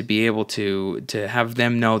 and to be able to have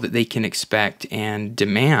them know that they can expect and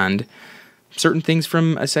demand certain things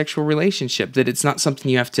from a sexual relationship, that it's not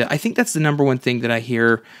something you have to. I think that's the number one thing that I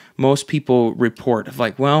hear most people report of,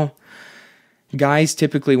 like, well, guys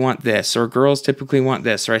typically want this, or girls typically want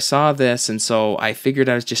this, or I saw this, and so I figured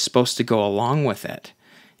I was just supposed to go along with it.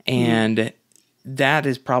 And that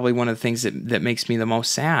is probably one of the things that makes me the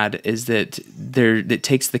most sad, is that it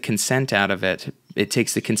takes the consent out of it. It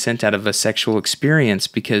takes the consent out of a sexual experience,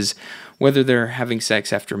 because whether they're having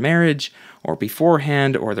sex after marriage or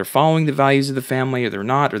beforehand, or they're following the values of the family, or they're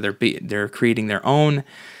not, or they're creating their own,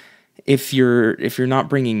 if you're not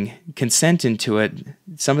bringing consent into it,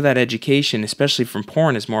 some of that education, especially from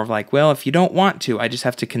porn, is more of like, well, if you don't want to, I just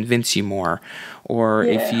have to convince you more, or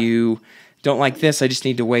if you don't like this, I just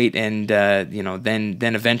need to wait, and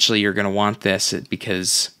then eventually you're going to want this,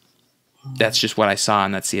 because that's just what I saw,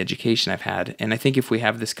 and that's the education I've had. And I think if we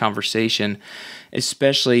have this conversation,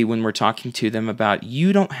 especially when we're talking to them about,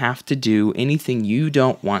 you don't have to do anything you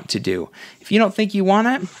don't want to do. If you don't think you want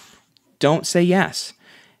it, don't say yes.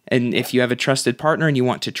 And if you have a trusted partner and you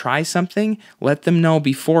want to try something, let them know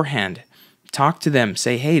beforehand. Talk to them.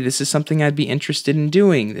 Say, hey, this is something I'd be interested in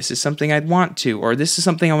doing. This is something I'd want to. Or this is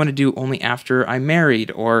something I want to do only after I'm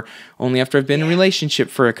married, or only after I've been in a relationship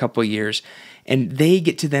for a couple of years. And they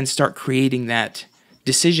get to then start creating that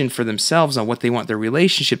decision for themselves on what they want their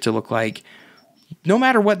relationship to look like. No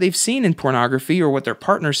matter what they've seen in pornography or what their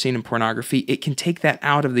partner's seen in pornography, it can take that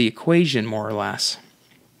out of the equation, more or less.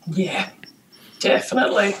 Yeah,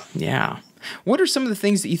 definitely. Yeah. What are some of the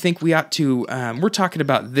things that you think we ought to, we're talking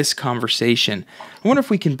about this conversation. I wonder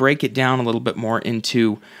if we can break it down a little bit more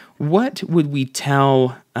into what would we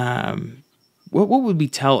tell, what would we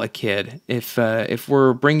tell a kid if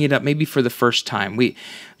we're bringing it up maybe for the first time?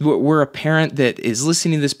 We're a parent that is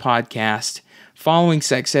listening to this podcast, following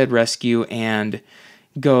Sex Ed Rescue, and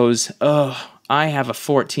goes, oh, I have a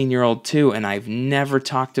 14-year-old too, and I've never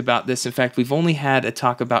talked about this. In fact, we've only had a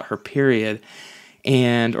talk about her period,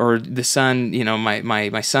 or the son,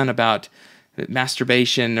 my son, about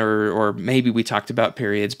masturbation, or maybe we talked about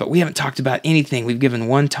periods, but we haven't talked about anything. We've given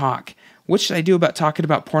one talk. What should I do about talking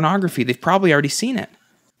about pornography? They've probably already seen it.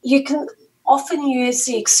 You can often use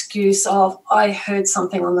the excuse of, I heard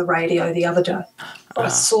something on the radio the other day, or I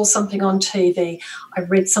saw something on TV, I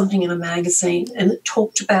read something in a magazine, and it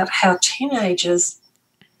talked about how teenagers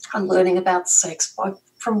are learning about sex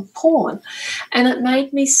from porn. And it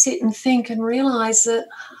made me sit and think and realise that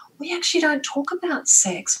we actually don't talk about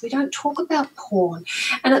sex. We don't talk about porn.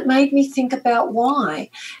 And it made me think about why.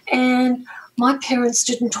 And my parents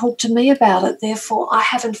didn't talk to me about it, therefore I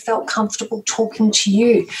haven't felt comfortable talking to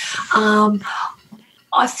you.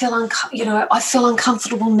 I feel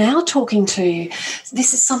uncomfortable now talking to you.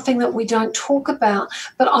 This is something that we don't talk about,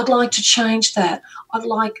 but I'd like to change that. I'd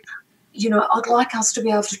like us to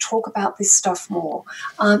be able to talk about this stuff more,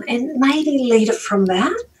 and maybe lead it from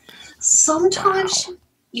that. Sometimes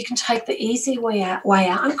you can take the easy way out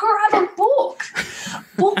and grab a book.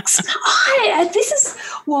 Books. This is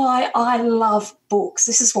why I love books.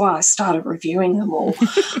 This is why I started reviewing them all,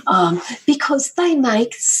 because they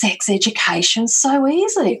make sex education so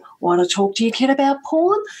easy. Want to talk to your kid about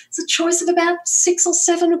porn? It's a choice of about 6 or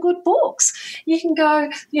 7 good books. You can go,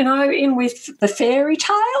 in with the fairy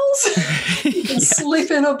tales. You can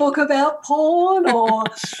slip in a book about porn or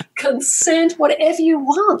consent, whatever you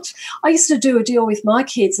want. I used to do a deal with my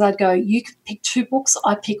kids kids, they'd go, you could pick 2 books,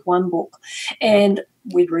 I pick 1 book. And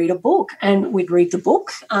we'd read a book, and we'd read the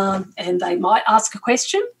book, and they might ask a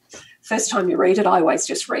question. First time you read it, I always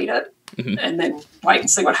just read it and then wait and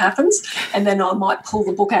see what happens. And then I might pull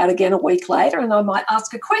the book out again a week later and I might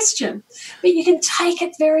ask a question. But you can take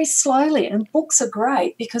it very slowly, and books are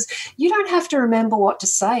great because you don't have to remember what to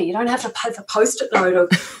say. You don't have to have a Post-it note of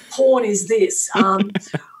porn is this,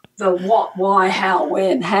 the what, why, how,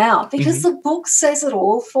 when, how, because the book says it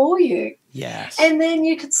all for you. Yes. And then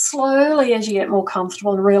you could slowly, as you get more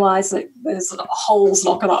comfortable and realise that there's holes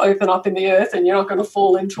not going to open up in the earth and you're not going to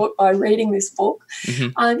fall into it by reading this book,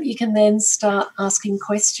 you can then start asking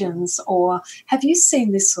questions or, have you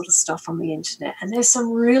seen this sort of stuff on the internet? And there's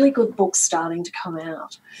some really good books starting to come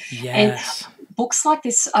out. Yes. And books like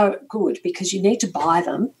this are good because you need to buy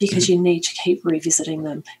them because you need to keep revisiting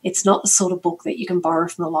them. It's not the sort of book that you can borrow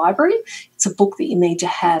from the library. It's a book that you need to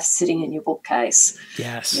have sitting in your bookcase.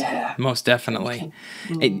 Yes. Yeah. Most definitely.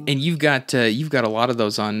 And you've got a lot of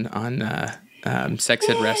those on Sex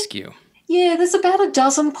Ed Rescue. Yeah, there's about a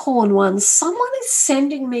dozen porn ones. Someone is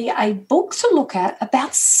sending me a book to look at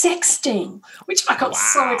about sexting, which I got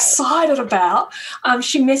so excited about.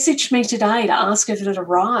 She messaged me today to ask if it had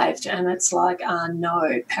arrived, and it's like,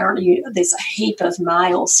 no. Apparently there's a heap of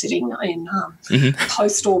mail sitting in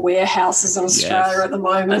postal warehouses in Australia at the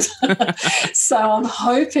moment. So I'm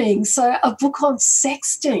hoping. So a book on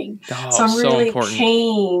sexting. Oh, so I'm really important.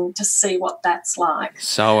 keen to see what that's like.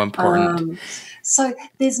 So important. So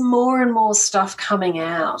there's more and more stuff coming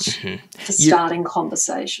out for starting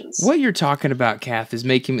conversations. What you're talking about, Cath, is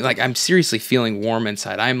making me, like, I'm seriously feeling warm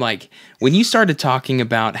inside. I'm like, when you started talking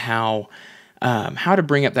about how to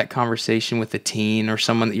bring up that conversation with a teen or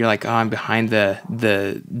someone that you're like, oh, I'm behind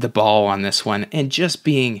the ball on this one, and just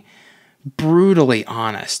being brutally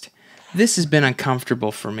honest. This has been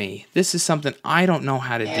uncomfortable for me. This is something I don't know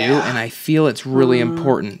how to do, and I feel it's really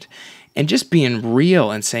important. And just being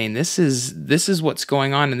real and saying this is what's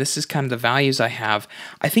going on and this is kind of the values I have.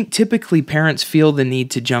 I think typically parents feel the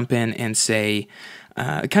need to jump in and say,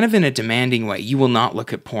 kind of in a demanding way, you will not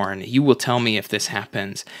look at porn. You will tell me if this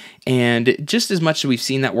happens. And just as much as we've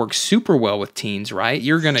seen that work super well with teens, right?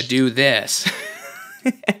 You're going to do this.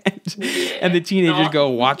 and the teenagers go,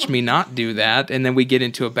 watch me not do that. And then we get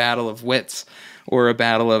into a battle of wits or a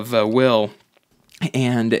battle of will.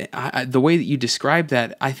 And the way that you describe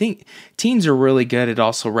that, I think teens are really good at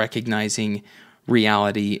also recognizing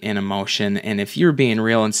reality and emotion. And if you're being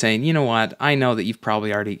real and saying, you know what, I know that you've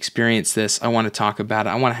probably already experienced this. I want to talk about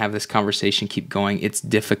it. I want to have this conversation keep going. It's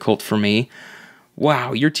difficult for me.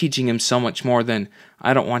 Wow, you're teaching him so much more than,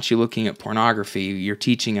 I don't want you looking at pornography. You're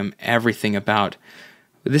teaching him everything about,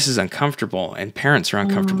 this is uncomfortable, and parents are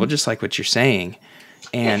uncomfortable, just like what you're saying.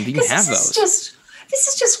 And you can have those. This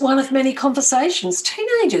is just one of many conversations.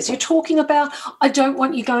 Teenagers, you're talking about, I don't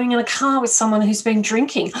want you going in a car with someone who's been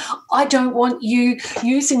drinking. I don't want you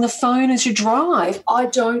using the phone as you drive. I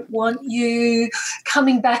don't want you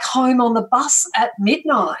coming back home on the bus at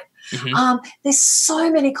midnight. There's so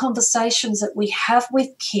many conversations that we have with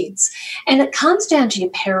kids, and it comes down to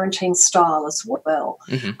your parenting style as well,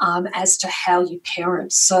 as to how you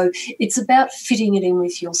parent. So it's about fitting it in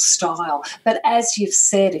with your style. But as you've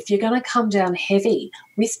said, if you're going to come down heavy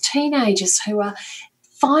with teenagers who are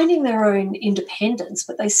finding their own independence,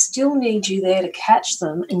 but they still need you there to catch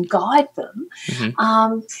them and guide them.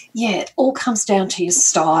 It all comes down to your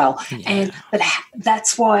style. But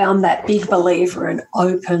that's why I'm that big believer in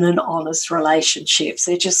open and honest relationships.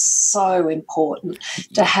 They're just so important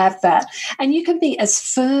to have that. And you can be as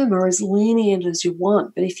firm or as lenient as you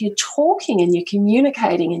want, but if you're talking and you're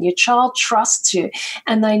communicating and your child trusts you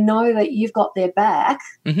and they know that you've got their back,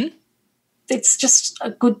 it's just a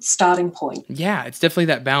good starting point. Yeah, it's definitely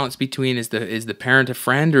that balance between is the parent a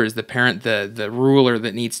friend or is the parent the ruler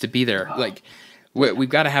that needs to be there. Like we've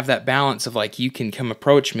got to have that balance of like, you can come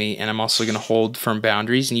approach me and I'm also going to hold firm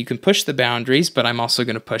boundaries, and you can push the boundaries, but I'm also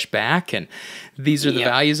going to push back. And these are the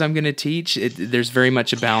values I'm going to teach. There's very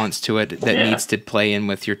much a balance to it that needs to play in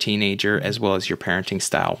with your teenager as well as your parenting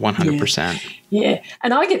style, 100%. Yeah,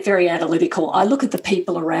 and I get very analytical. I look at the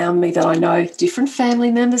people around me that I know, different family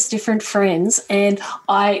members, different friends, and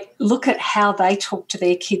I look at how they talk to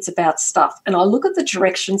their kids about stuff, and I look at the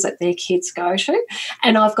directions that their kids go to,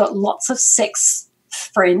 and I've got lots of sex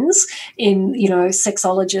friends in,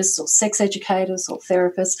 sexologists or sex educators or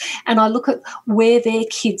therapists, and I look at where their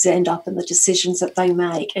kids end up and the decisions that they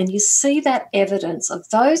make, and you see that evidence of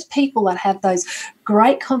those people that have those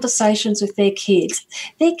great conversations with their kids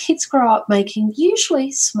grow up making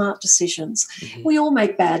usually smart decisions. We all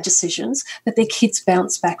make bad decisions, but their kids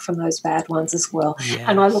bounce back from those bad ones as well. Yes.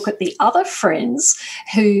 And I look at the other friends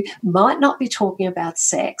who might not be talking about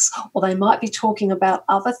sex, or they might be talking about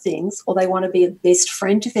other things, or they want to be a best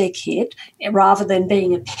friend to their kid rather than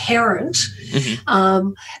being a parent,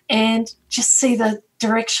 and just see the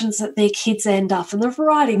directions that their kids end up, and the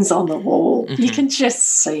writing's on the wall. You can just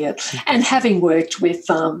see it. And having worked with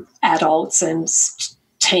adults and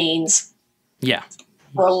teens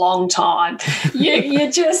for a long time,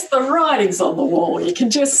 you just, the writing's on the wall. You can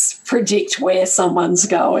just predict where someone's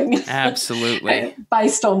going. Absolutely.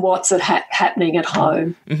 Based on what's happening at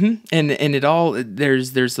home. And it all,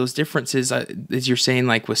 there's those differences, as you're saying,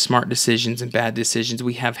 like with smart decisions and bad decisions.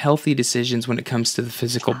 We have healthy decisions when it comes to the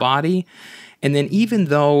physical body. And then even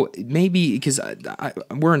though maybe, because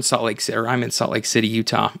we're in Salt Lake City, or I'm in Salt Lake City,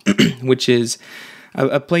 Utah, which is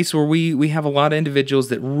a place where we have a lot of individuals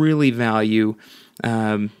that really value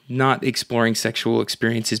not exploring sexual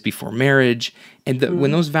experiences before marriage. And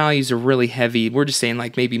when those values are really heavy, we're just saying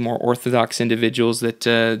like maybe more orthodox individuals that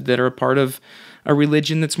are a part of a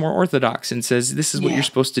religion that's more orthodox and says this is what you're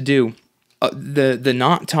supposed to do. The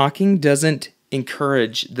not talking doesn't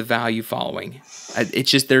encourage the value following. It's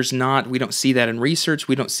just we don't see that in research.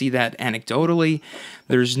 We don't see that anecdotally.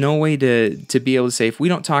 There's no way to be able to say, if we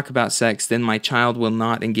don't talk about sex, then my child will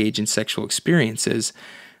not engage in sexual experiences.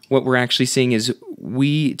 What we're actually seeing is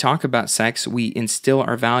we talk about sex, we instill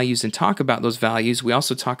our values and talk about those values. We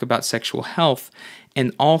also talk about sexual health,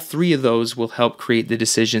 and all three of those will help create the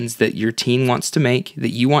decisions that your teen wants to make,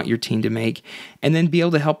 that you want your teen to make, and then be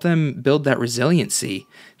able to help them build that resiliency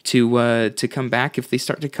to come back if they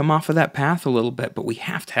start to come off of that path a little bit. But we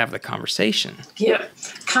have to have the conversation. Yeah.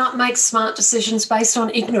 Can't make smart decisions based on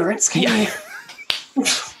ignorance, can you?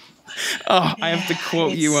 Oh, I have to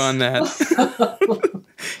quote you on that.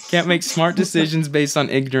 Can't make smart decisions based on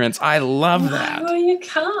ignorance. I love that. No, you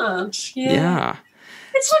can't. Yeah.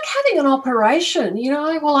 It's like having an operation.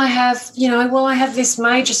 Will I have this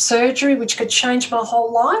major surgery which could change my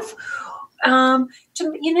whole life?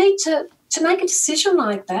 You need to make a decision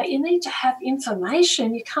like that, you need to have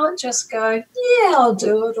information. You can't just go, yeah, I'll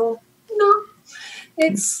do it, or no.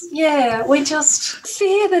 We just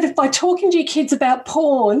fear that if by talking to your kids about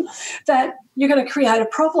porn that you're going to create a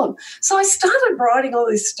problem. So I started writing all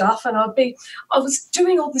this stuff, and I was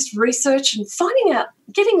doing all this research and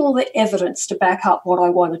getting all the evidence to back up what I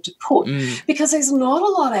wanted to put, because there's not a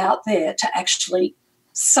lot out there to actually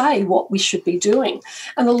say what we should be doing.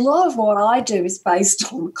 And a lot of what I do is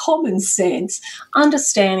based on common sense,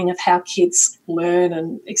 understanding of how kids learn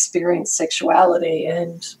and experience sexuality,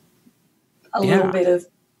 and a little bit of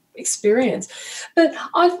experience. But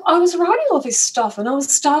I was writing all this stuff, and I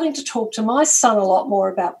was starting to talk to my son a lot more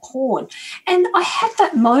about porn. And I had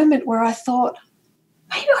that moment where I thought,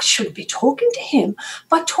 maybe I shouldn't be talking to him.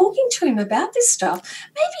 By talking to him about this stuff,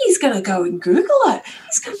 maybe he's going to go and Google it.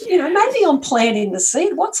 He's going to, maybe I'm planting the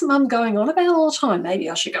seed. What's Mum going on about all the time? Maybe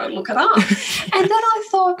I should go look it up. And then I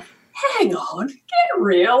thought, hang on, get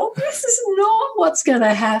real. This is not what's going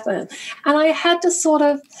to happen. And I had to sort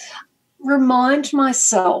of remind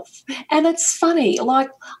myself. And it's funny,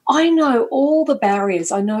 like, I know all the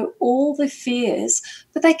barriers, I know all the fears,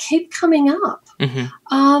 but they keep coming up.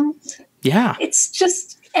 It's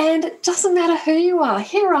just, and it doesn't matter who you are.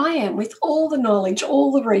 Here I am with all the knowledge,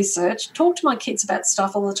 all the research, talk to my kids about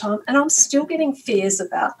stuff all the time, and I'm still getting fears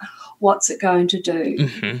about what's it going to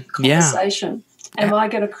do. Conversation. Am I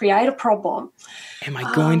going to create a problem? Am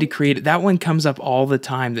I going to create it? That one comes up all the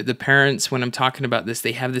time, that the parents, when I'm talking about this,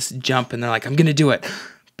 they have this jump and they're like, I'm going to do it.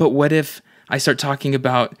 But what if I start talking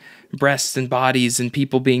about breasts and bodies and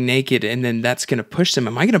people being naked, and then that's going to push them?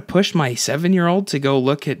 Am I going to push my 7-year-old to go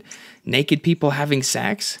look at naked people having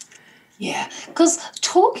sex? Yeah, because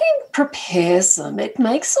talking prepares them. It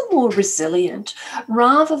makes them more resilient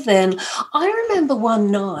rather than, I remember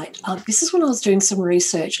one night, this is when I was doing some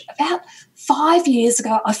research, about 5 years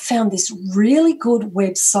ago, I found this really good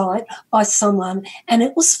website by someone, and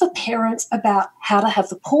it was for parents about how to have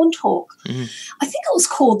the porn talk. I think it was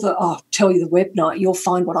called I'll tell you the web night, you'll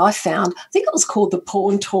find what I found. I think it was called the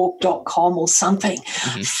porntalk.com or something.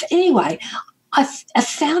 Anyway, I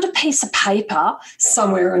found a piece of paper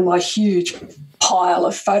somewhere in my huge pile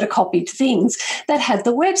of photocopied things that had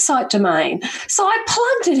the website domain. So I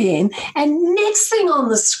plugged it in, and next thing on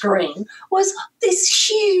the screen was this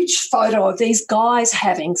huge photo of these guys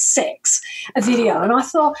having sex, a video. And I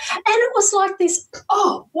thought, and it was like this,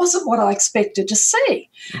 wasn't what I expected to see.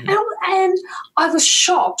 And I was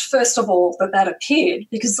shocked, first of all, that appeared,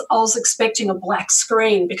 because I was expecting a black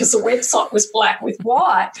screen because the website was black with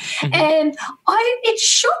white. And it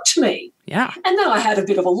shocked me. Yeah. And then I had a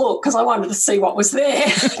bit of a look because I wanted to see what was there,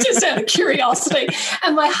 just out of curiosity.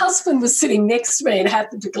 And my husband was sitting next to me and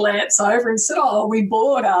happened to glance over and said, "Oh, are we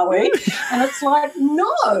bored, are we?" And it's like,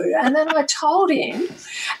 no. And then I told him.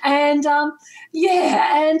 And, and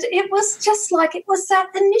it was just like, it was that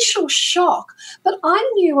initial shock. But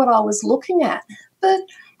I knew what I was looking at. But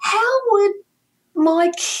how would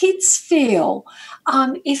my kids feel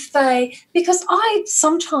because I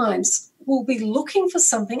sometimes will be looking for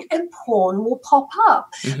something and porn will pop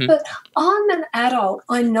up. But I'm an adult.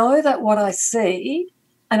 I know that what I see,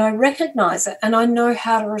 and I recognise it, and I know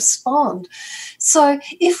how to respond. So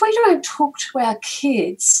if we don't talk to our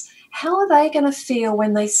kids, how are they going to feel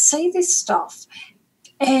when they see this stuff?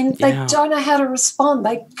 And they don't know how to respond.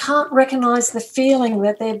 They can't recognise the feeling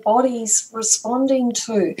that their body's responding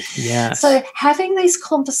to. Yes. So having these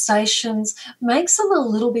conversations makes them a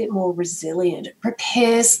little bit more resilient. It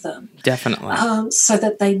prepares them. Definitely. So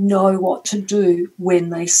that they know what to do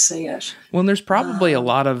when they see it. Well, there's probably a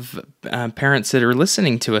lot of parents that are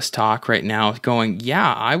listening to us talk right now going,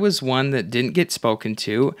 yeah, I was one that didn't get spoken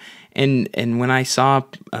to. And when I saw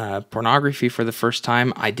pornography for the first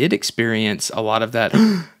time, I did experience a lot of that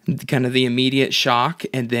kind of the immediate shock,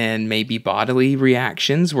 and then maybe bodily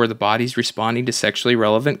reactions where the body's responding to sexually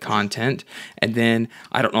relevant content. And then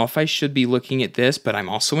I don't know if I should be looking at this, but I'm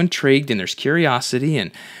also intrigued, and there's curiosity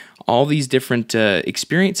and all these different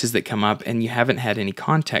experiences that come up, and you haven't had any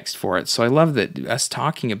context for it. So I love that us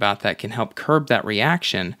talking about that can help curb that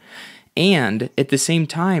reaction. And at the same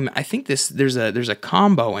time, I think there's a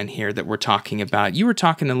combo in here that we're talking about. You were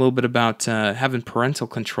talking a little bit about having parental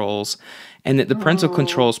controls, and that the parental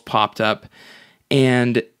controls popped up.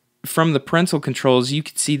 And from the parental controls, you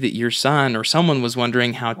could see that your son or someone was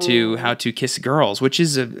wondering how to kiss girls, which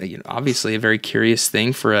is obviously a very curious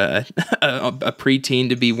thing for a preteen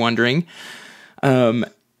to be wondering.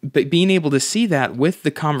 But being able to see that with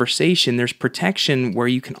the conversation, there's protection where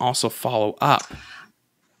you can also follow up.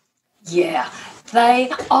 Yeah,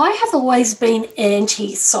 I have always been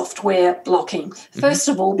anti-software blocking. First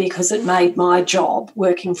of all, because it made my job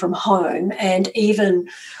working from home, and even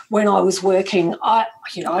when I was working, I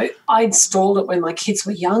installed it when my kids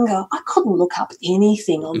were younger. I couldn't look up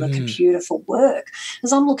anything on the computer for work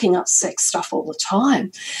because I'm looking up sex stuff all the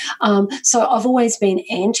time. So I've always been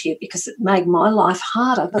anti it because it made my life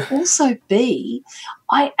harder, but also B,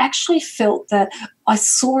 I actually felt that I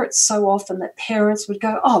saw it so often that parents would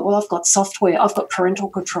go, "Oh, well, I've got software, I've got parental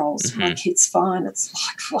controls, my kid's fine." It's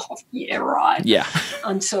like, oh, yeah, right. Yeah.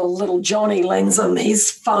 Until little Johnny lends them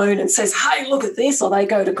his phone and says, "Hey, look at this," or they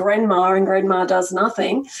go to grandma and grandma does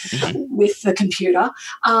nothing with the computer.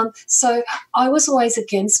 So I was always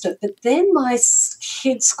against it. But then my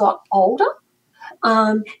kids got older.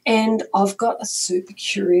 And I've got a super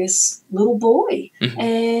curious little boy.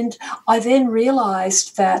 And I then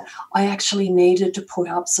realised that I actually needed to put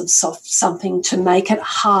up something to make it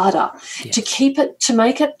harder,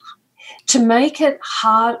 to make it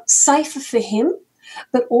hard, safer for him.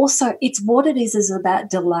 But also it's what it is about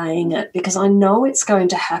delaying it, because I know it's going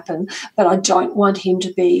to happen, but I don't want him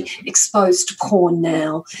to be exposed to porn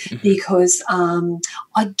now because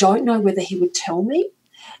I don't know whether he would tell me.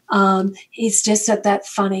 He's just at that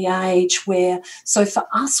funny age where, so for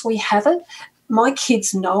us, we have it. My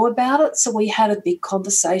kids know about it, so we had a big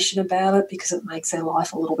conversation about it because it makes their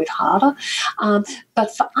life a little bit harder.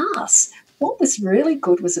 But for us, what was really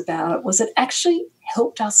good was it actually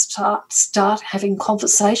helped us start having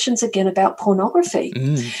conversations again about pornography.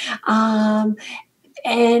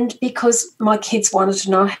 And because my kids wanted to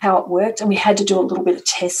know how it worked, and we had to do a little bit of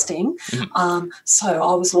testing, so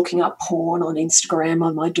I was looking up porn on Instagram,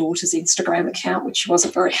 on my daughter's Instagram account, which she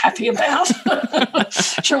wasn't very happy about,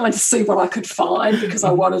 trying to see what I could find because I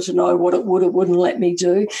wanted to know what it would or wouldn't let me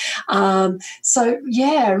do. So,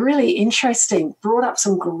 yeah, really interesting. Brought up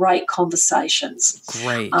some great conversations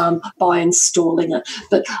Great. by installing it.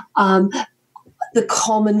 But the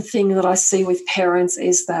common thing that I see with parents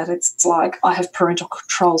is that it's like, I have parental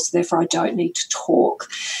controls, therefore I don't need to talk.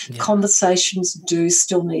 Yeah. Conversations do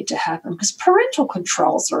still need to happen because parental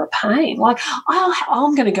controls are a pain. Like,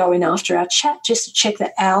 I'm going to go in after our chat just to check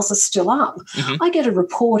that ours are still up. I get a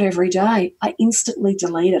report every day. I instantly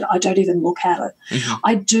delete it. I don't even look at it.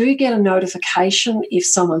 I do get a notification if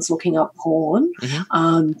someone's looking up porn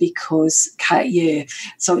because,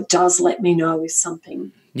 so it does let me know if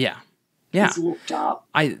something is looked up.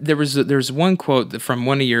 There was one quote from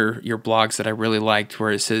one of your blogs that I really liked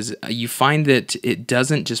where it says, you find that it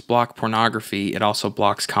doesn't just block pornography, it also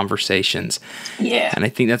blocks conversations. Yeah. And I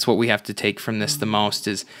think that's what we have to take from this the most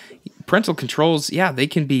is parental controls, they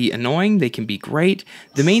can be annoying, they can be great.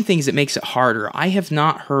 The main thing is it makes it harder. I have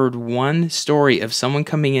not heard one story of someone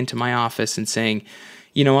coming into my office and saying,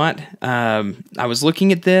 you know what, I was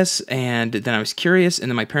looking at this and then I was curious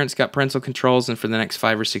and then my parents got parental controls and for the next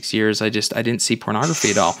 5 or 6 years I didn't see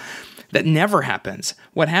pornography at all. That never happens.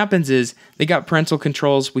 What happens is they got parental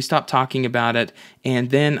controls, we stopped talking about it, and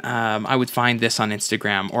then I would find this on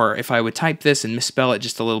Instagram, or if I would type this and misspell it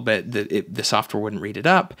just a little bit, the software wouldn't read it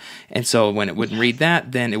up, and so when it wouldn't read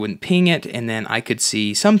that, then it wouldn't ping it, and then I could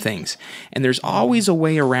see some things. And there's always a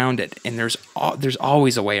way around it, and there's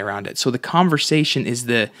always a way around it. So the conversation is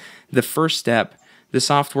the first step. The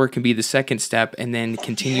software can be the second step, and then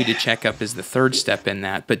continue to check up is the third step in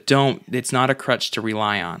that. But it's not a crutch to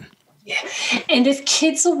rely on. Yeah. And if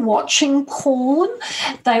kids are watching porn,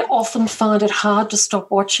 they often find it hard to stop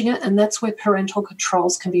watching it, and that's where parental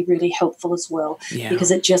controls can be really helpful as well because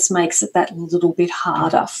it just makes it that little bit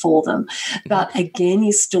harder for them. But again,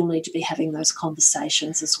 you still need to be having those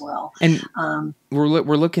conversations as well. And we're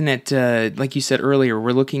looking at, like you said earlier,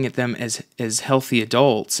 we're looking at them as healthy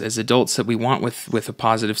adults, as adults that we want with a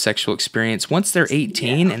positive sexual experience. Once they're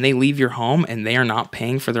 18 and they leave your home and they are not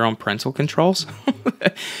paying for their own parental controls,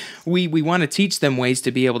 we want to teach them ways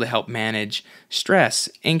to be able to help manage stress,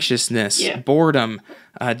 anxiousness, boredom,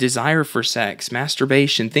 desire for sex,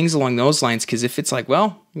 masturbation, things along those lines. Because if it's like,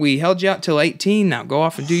 well, we held you out till 18, now go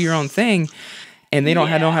off and do your own thing, and they don't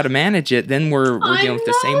know how to manage it, then we're dealing with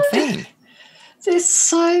the same thing. There's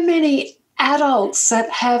so many adults that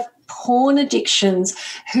have porn addictions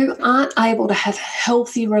who aren't able to have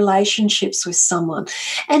healthy relationships with someone.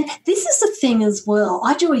 And this is the thing as well.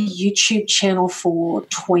 I do a YouTube channel for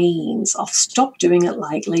tweens. I've stopped doing it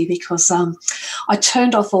lately because I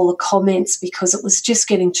turned off all the comments because it was just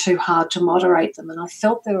getting too hard to moderate them. And I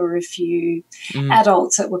felt there were a few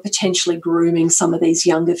adults that were potentially grooming some of these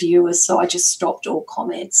younger viewers, so I just stopped all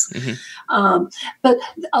comments. But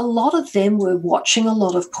a lot of them were watching a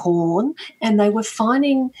lot of porn and they were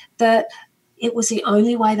finding that it was the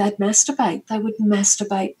only way they'd masturbate. They would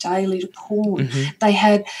masturbate daily to porn.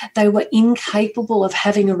 They were incapable of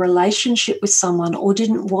having a relationship with someone or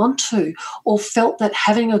didn't want to or felt that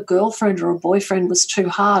having a girlfriend or a boyfriend was too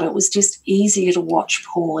hard. It was just easier to watch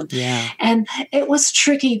porn. And it was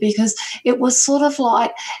tricky because it was sort of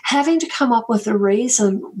like having to come up with a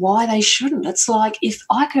reason why they shouldn't. It's like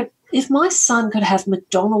if my son could have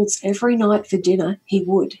McDonald's every night for dinner, he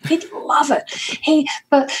would. He'd love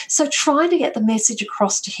it. So trying to get the message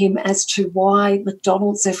across to him as to why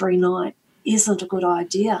McDonald's every night isn't a good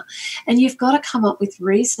idea. And you've got to come up with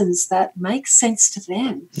reasons that make sense to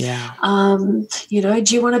them. Do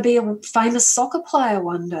you want to be a famous soccer player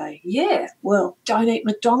one day? Yeah. Well, don't eat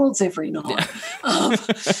McDonald's every night.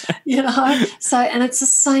 So, and it's the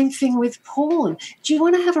same thing with porn. Do you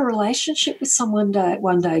want to have a relationship with someone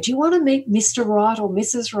one day? Do you want to meet Mr. Right or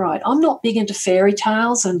Mrs. Right? I'm not big into fairy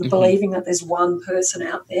tales and believing that there's one person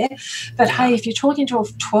out there. But hey, if you're talking to a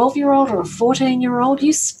 12-year-old or a 14-year-old,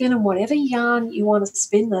 you spin them whatever yarn you want to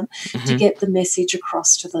spin them to get the message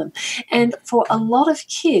across to them. And for a lot of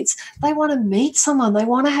kids, they want to meet someone. They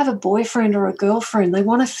want to have a boyfriend or a girlfriend. They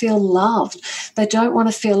want to feel loved. They don't want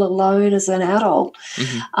to feel alone as an adult.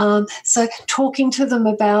 So talking to them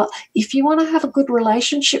about if you want to have a good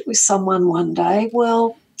relationship with someone one day,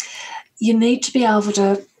 well, you need to be able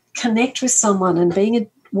to connect with someone, and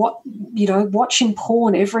watching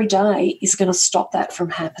porn every day is going to stop that from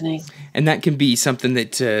happening. And that can be something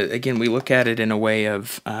that, again, we look at it in a way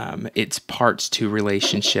of it's parts to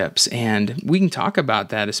relationships. And we can talk about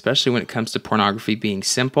that, especially when it comes to pornography being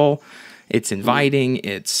simple. It's inviting.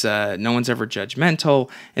 It's no one's ever judgmental.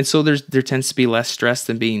 And so there tends to be less stress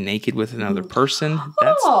than being naked with another person.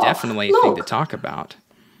 That's definitely a thing to talk about.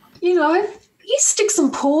 You stick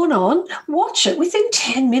some porn on, watch it. Within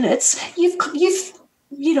 10 minutes, you've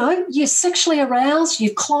you're sexually aroused,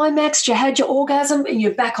 you've climaxed, you had your orgasm, and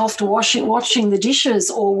you're back off to watching the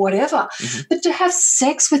dishes or whatever. Mm-hmm. But to have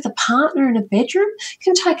sex with a partner in a bedroom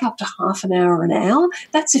can take up to half an hour, an hour.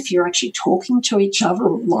 That's if you're actually talking to each other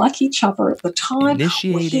or like each other at the time.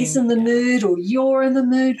 Initiating. Or he's in the mood or you're in the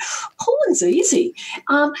mood. Porn's easy,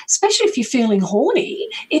 especially if you're feeling horny.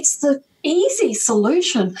 It's the easy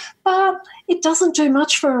solution, but it doesn't do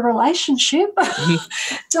much for a relationship.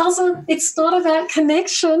 It's not about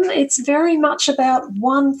connection. It's very much about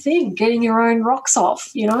one thing, getting your own rocks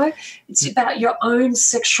off, It's about your own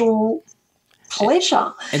sexual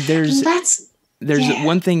pleasure. And there's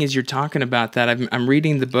one thing as you're talking about that, I'm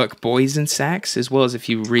reading the book Boys and Sex, as well as if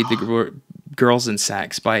you read the Girls and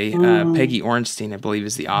Sex by Peggy Orenstein, I believe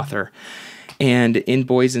is the author. And in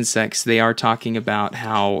Boys and Sex, they are talking about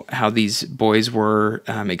how these boys were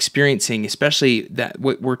experiencing, especially that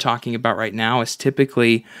what we're talking about right now is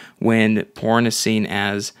typically when porn is seen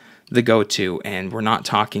as the go-to and we're not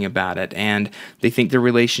talking about it. And they think their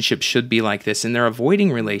relationship should be like this. And they're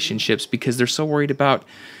avoiding relationships because they're so worried about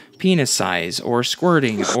penis size or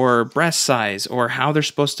squirting or breast size or how they're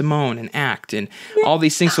supposed to moan and act and all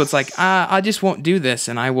these things. So it's like, I just won't do this,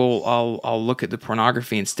 and I'll look at the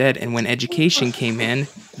pornography instead. And when education came in,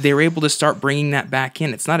 they were able to start bringing that back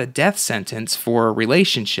in. It's not a death sentence for a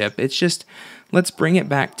relationship. It's just, let's bring it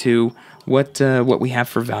back to what we have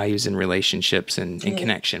for values in relationships and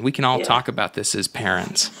connection. We can all talk about this as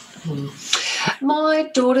parents. My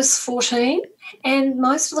daughter's 14, and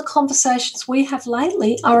most of the conversations we have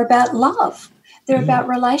lately are about love. They're about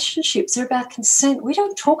relationships. They're about consent. We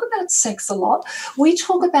don't talk about sex a lot. We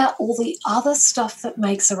talk about all the other stuff that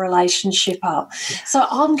makes a relationship up. So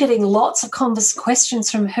I'm getting lots of questions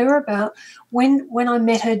from her about when I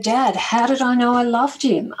met her dad, how did I know I loved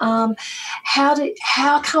him?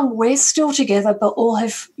 How come we're still together, but all her,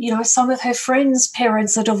 some of her friends'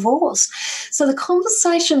 parents are divorced? So the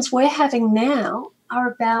conversations we're having now are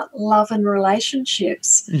about love and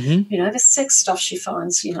relationships. The sex stuff she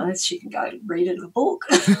finds, she can go read it in a book.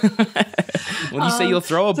 Well, you say you'll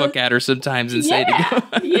throw a book at her sometimes and say to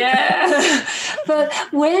go. Yeah. But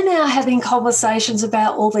we're now having conversations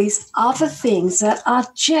about all these other things that are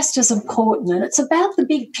just as important. And it's about the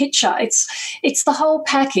big picture. It's the whole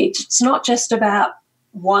package. It's not just about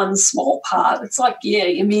one small part. It's like,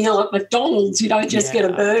 your meal at McDonald's, you don't just get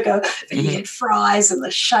a burger, but you get fries and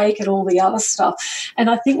the shake and all the other stuff. And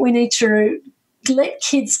I think we need to let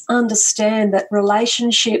kids understand that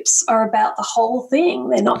relationships are about the whole thing.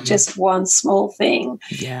 They're not just one small thing.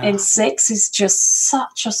 Yeah. And sex is just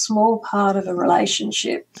such a small part of a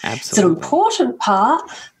relationship. Absolutely. It's an important part,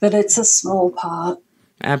 but it's a small part.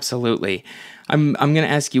 Absolutely. I'm going to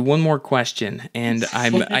ask you one more question, and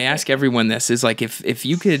I ask everyone this, is like if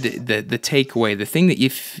you could, the takeaway, the thing that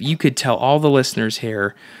if you could tell all the listeners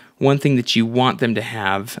here, one thing that you want them to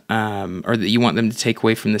have, or that you want them to take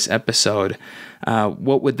away from this episode,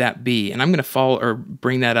 what would that be? And I'm going to follow or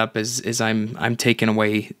bring that up as I'm taking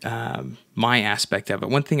away my aspect of it.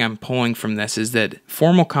 One thing I'm pulling from this is that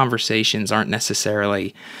formal conversations aren't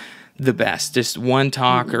necessarily the best. Just one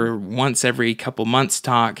talk or once every couple months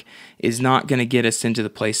talk is not going to get us into the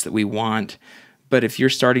place that we want. But if you're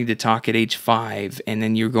starting to talk at age 5 and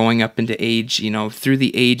then you're going up into age, through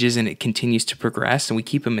the ages, and it continues to progress, and we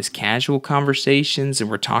keep them as casual conversations and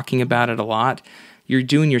we're talking about it a lot, you're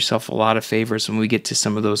doing yourself a lot of favors when we get to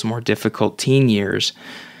some of those more difficult teen years.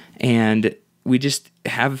 And we just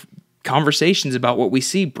have conversations about what we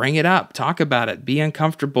see, bring it up, talk about it, be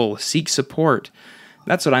uncomfortable, seek support.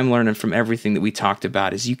 That's what I'm learning from everything that we talked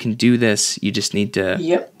about is you can do this. You just need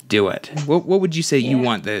to do it. What would you say you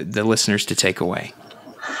want the listeners to take away?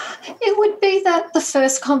 It would be that the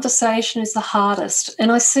first conversation is the hardest.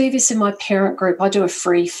 And I see this in my parent group. I do a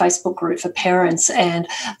free Facebook group for parents, and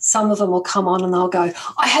some of them will come on and they'll go,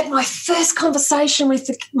 I had my first conversation with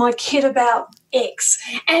my kid about X,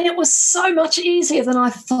 and it was so much easier than I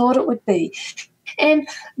thought it would be. And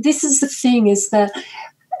this is the thing, is that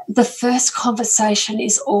the first conversation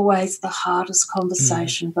is always the hardest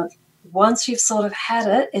conversation, but once you've sort of had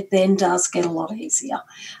it, it then does get a lot easier.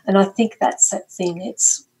 And I think that's that thing.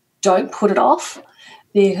 It's don't put it off,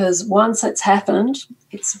 because once it's happened,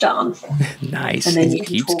 it's done. Nice. And then you can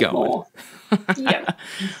keeps talk going. more. Yeah.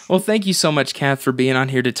 Well, thank you so much, Cath, for being on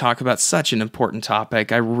here to talk about such an important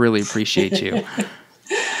topic. I really appreciate you.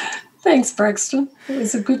 Thanks, Braxton. It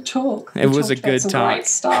was a good talk. It was a good talk. Great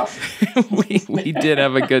stuff. we did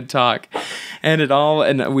have a good talk,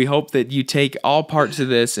 and we hope that you take all parts of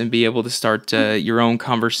this and be able to start your own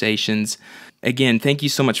conversations. Again, thank you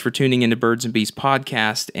so much for tuning into Birds and Bees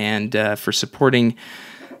podcast and for supporting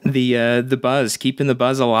the buzz, keeping the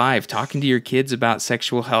buzz alive, talking to your kids about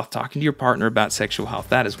sexual health, talking to your partner about sexual health.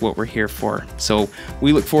 That is what we're here for. So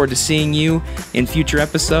we look forward to seeing you in future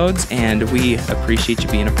episodes, and we appreciate you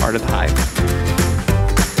being a part of the Hive.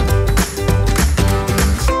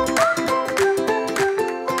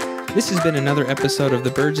 This has been another episode of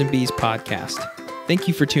the Birds and Bees podcast. Thank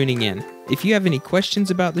you for tuning in. If you have any questions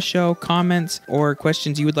about the show, comments, or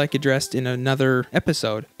questions you would like addressed in another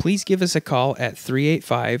episode, please give us a call at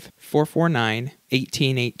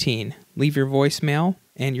 385-449-1818. Leave your voicemail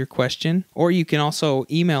and your question, or you can also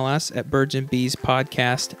email us at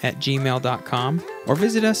birdsandbeespodcast@gmail.com or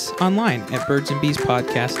visit us online at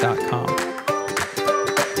birdsandbeespodcast.com.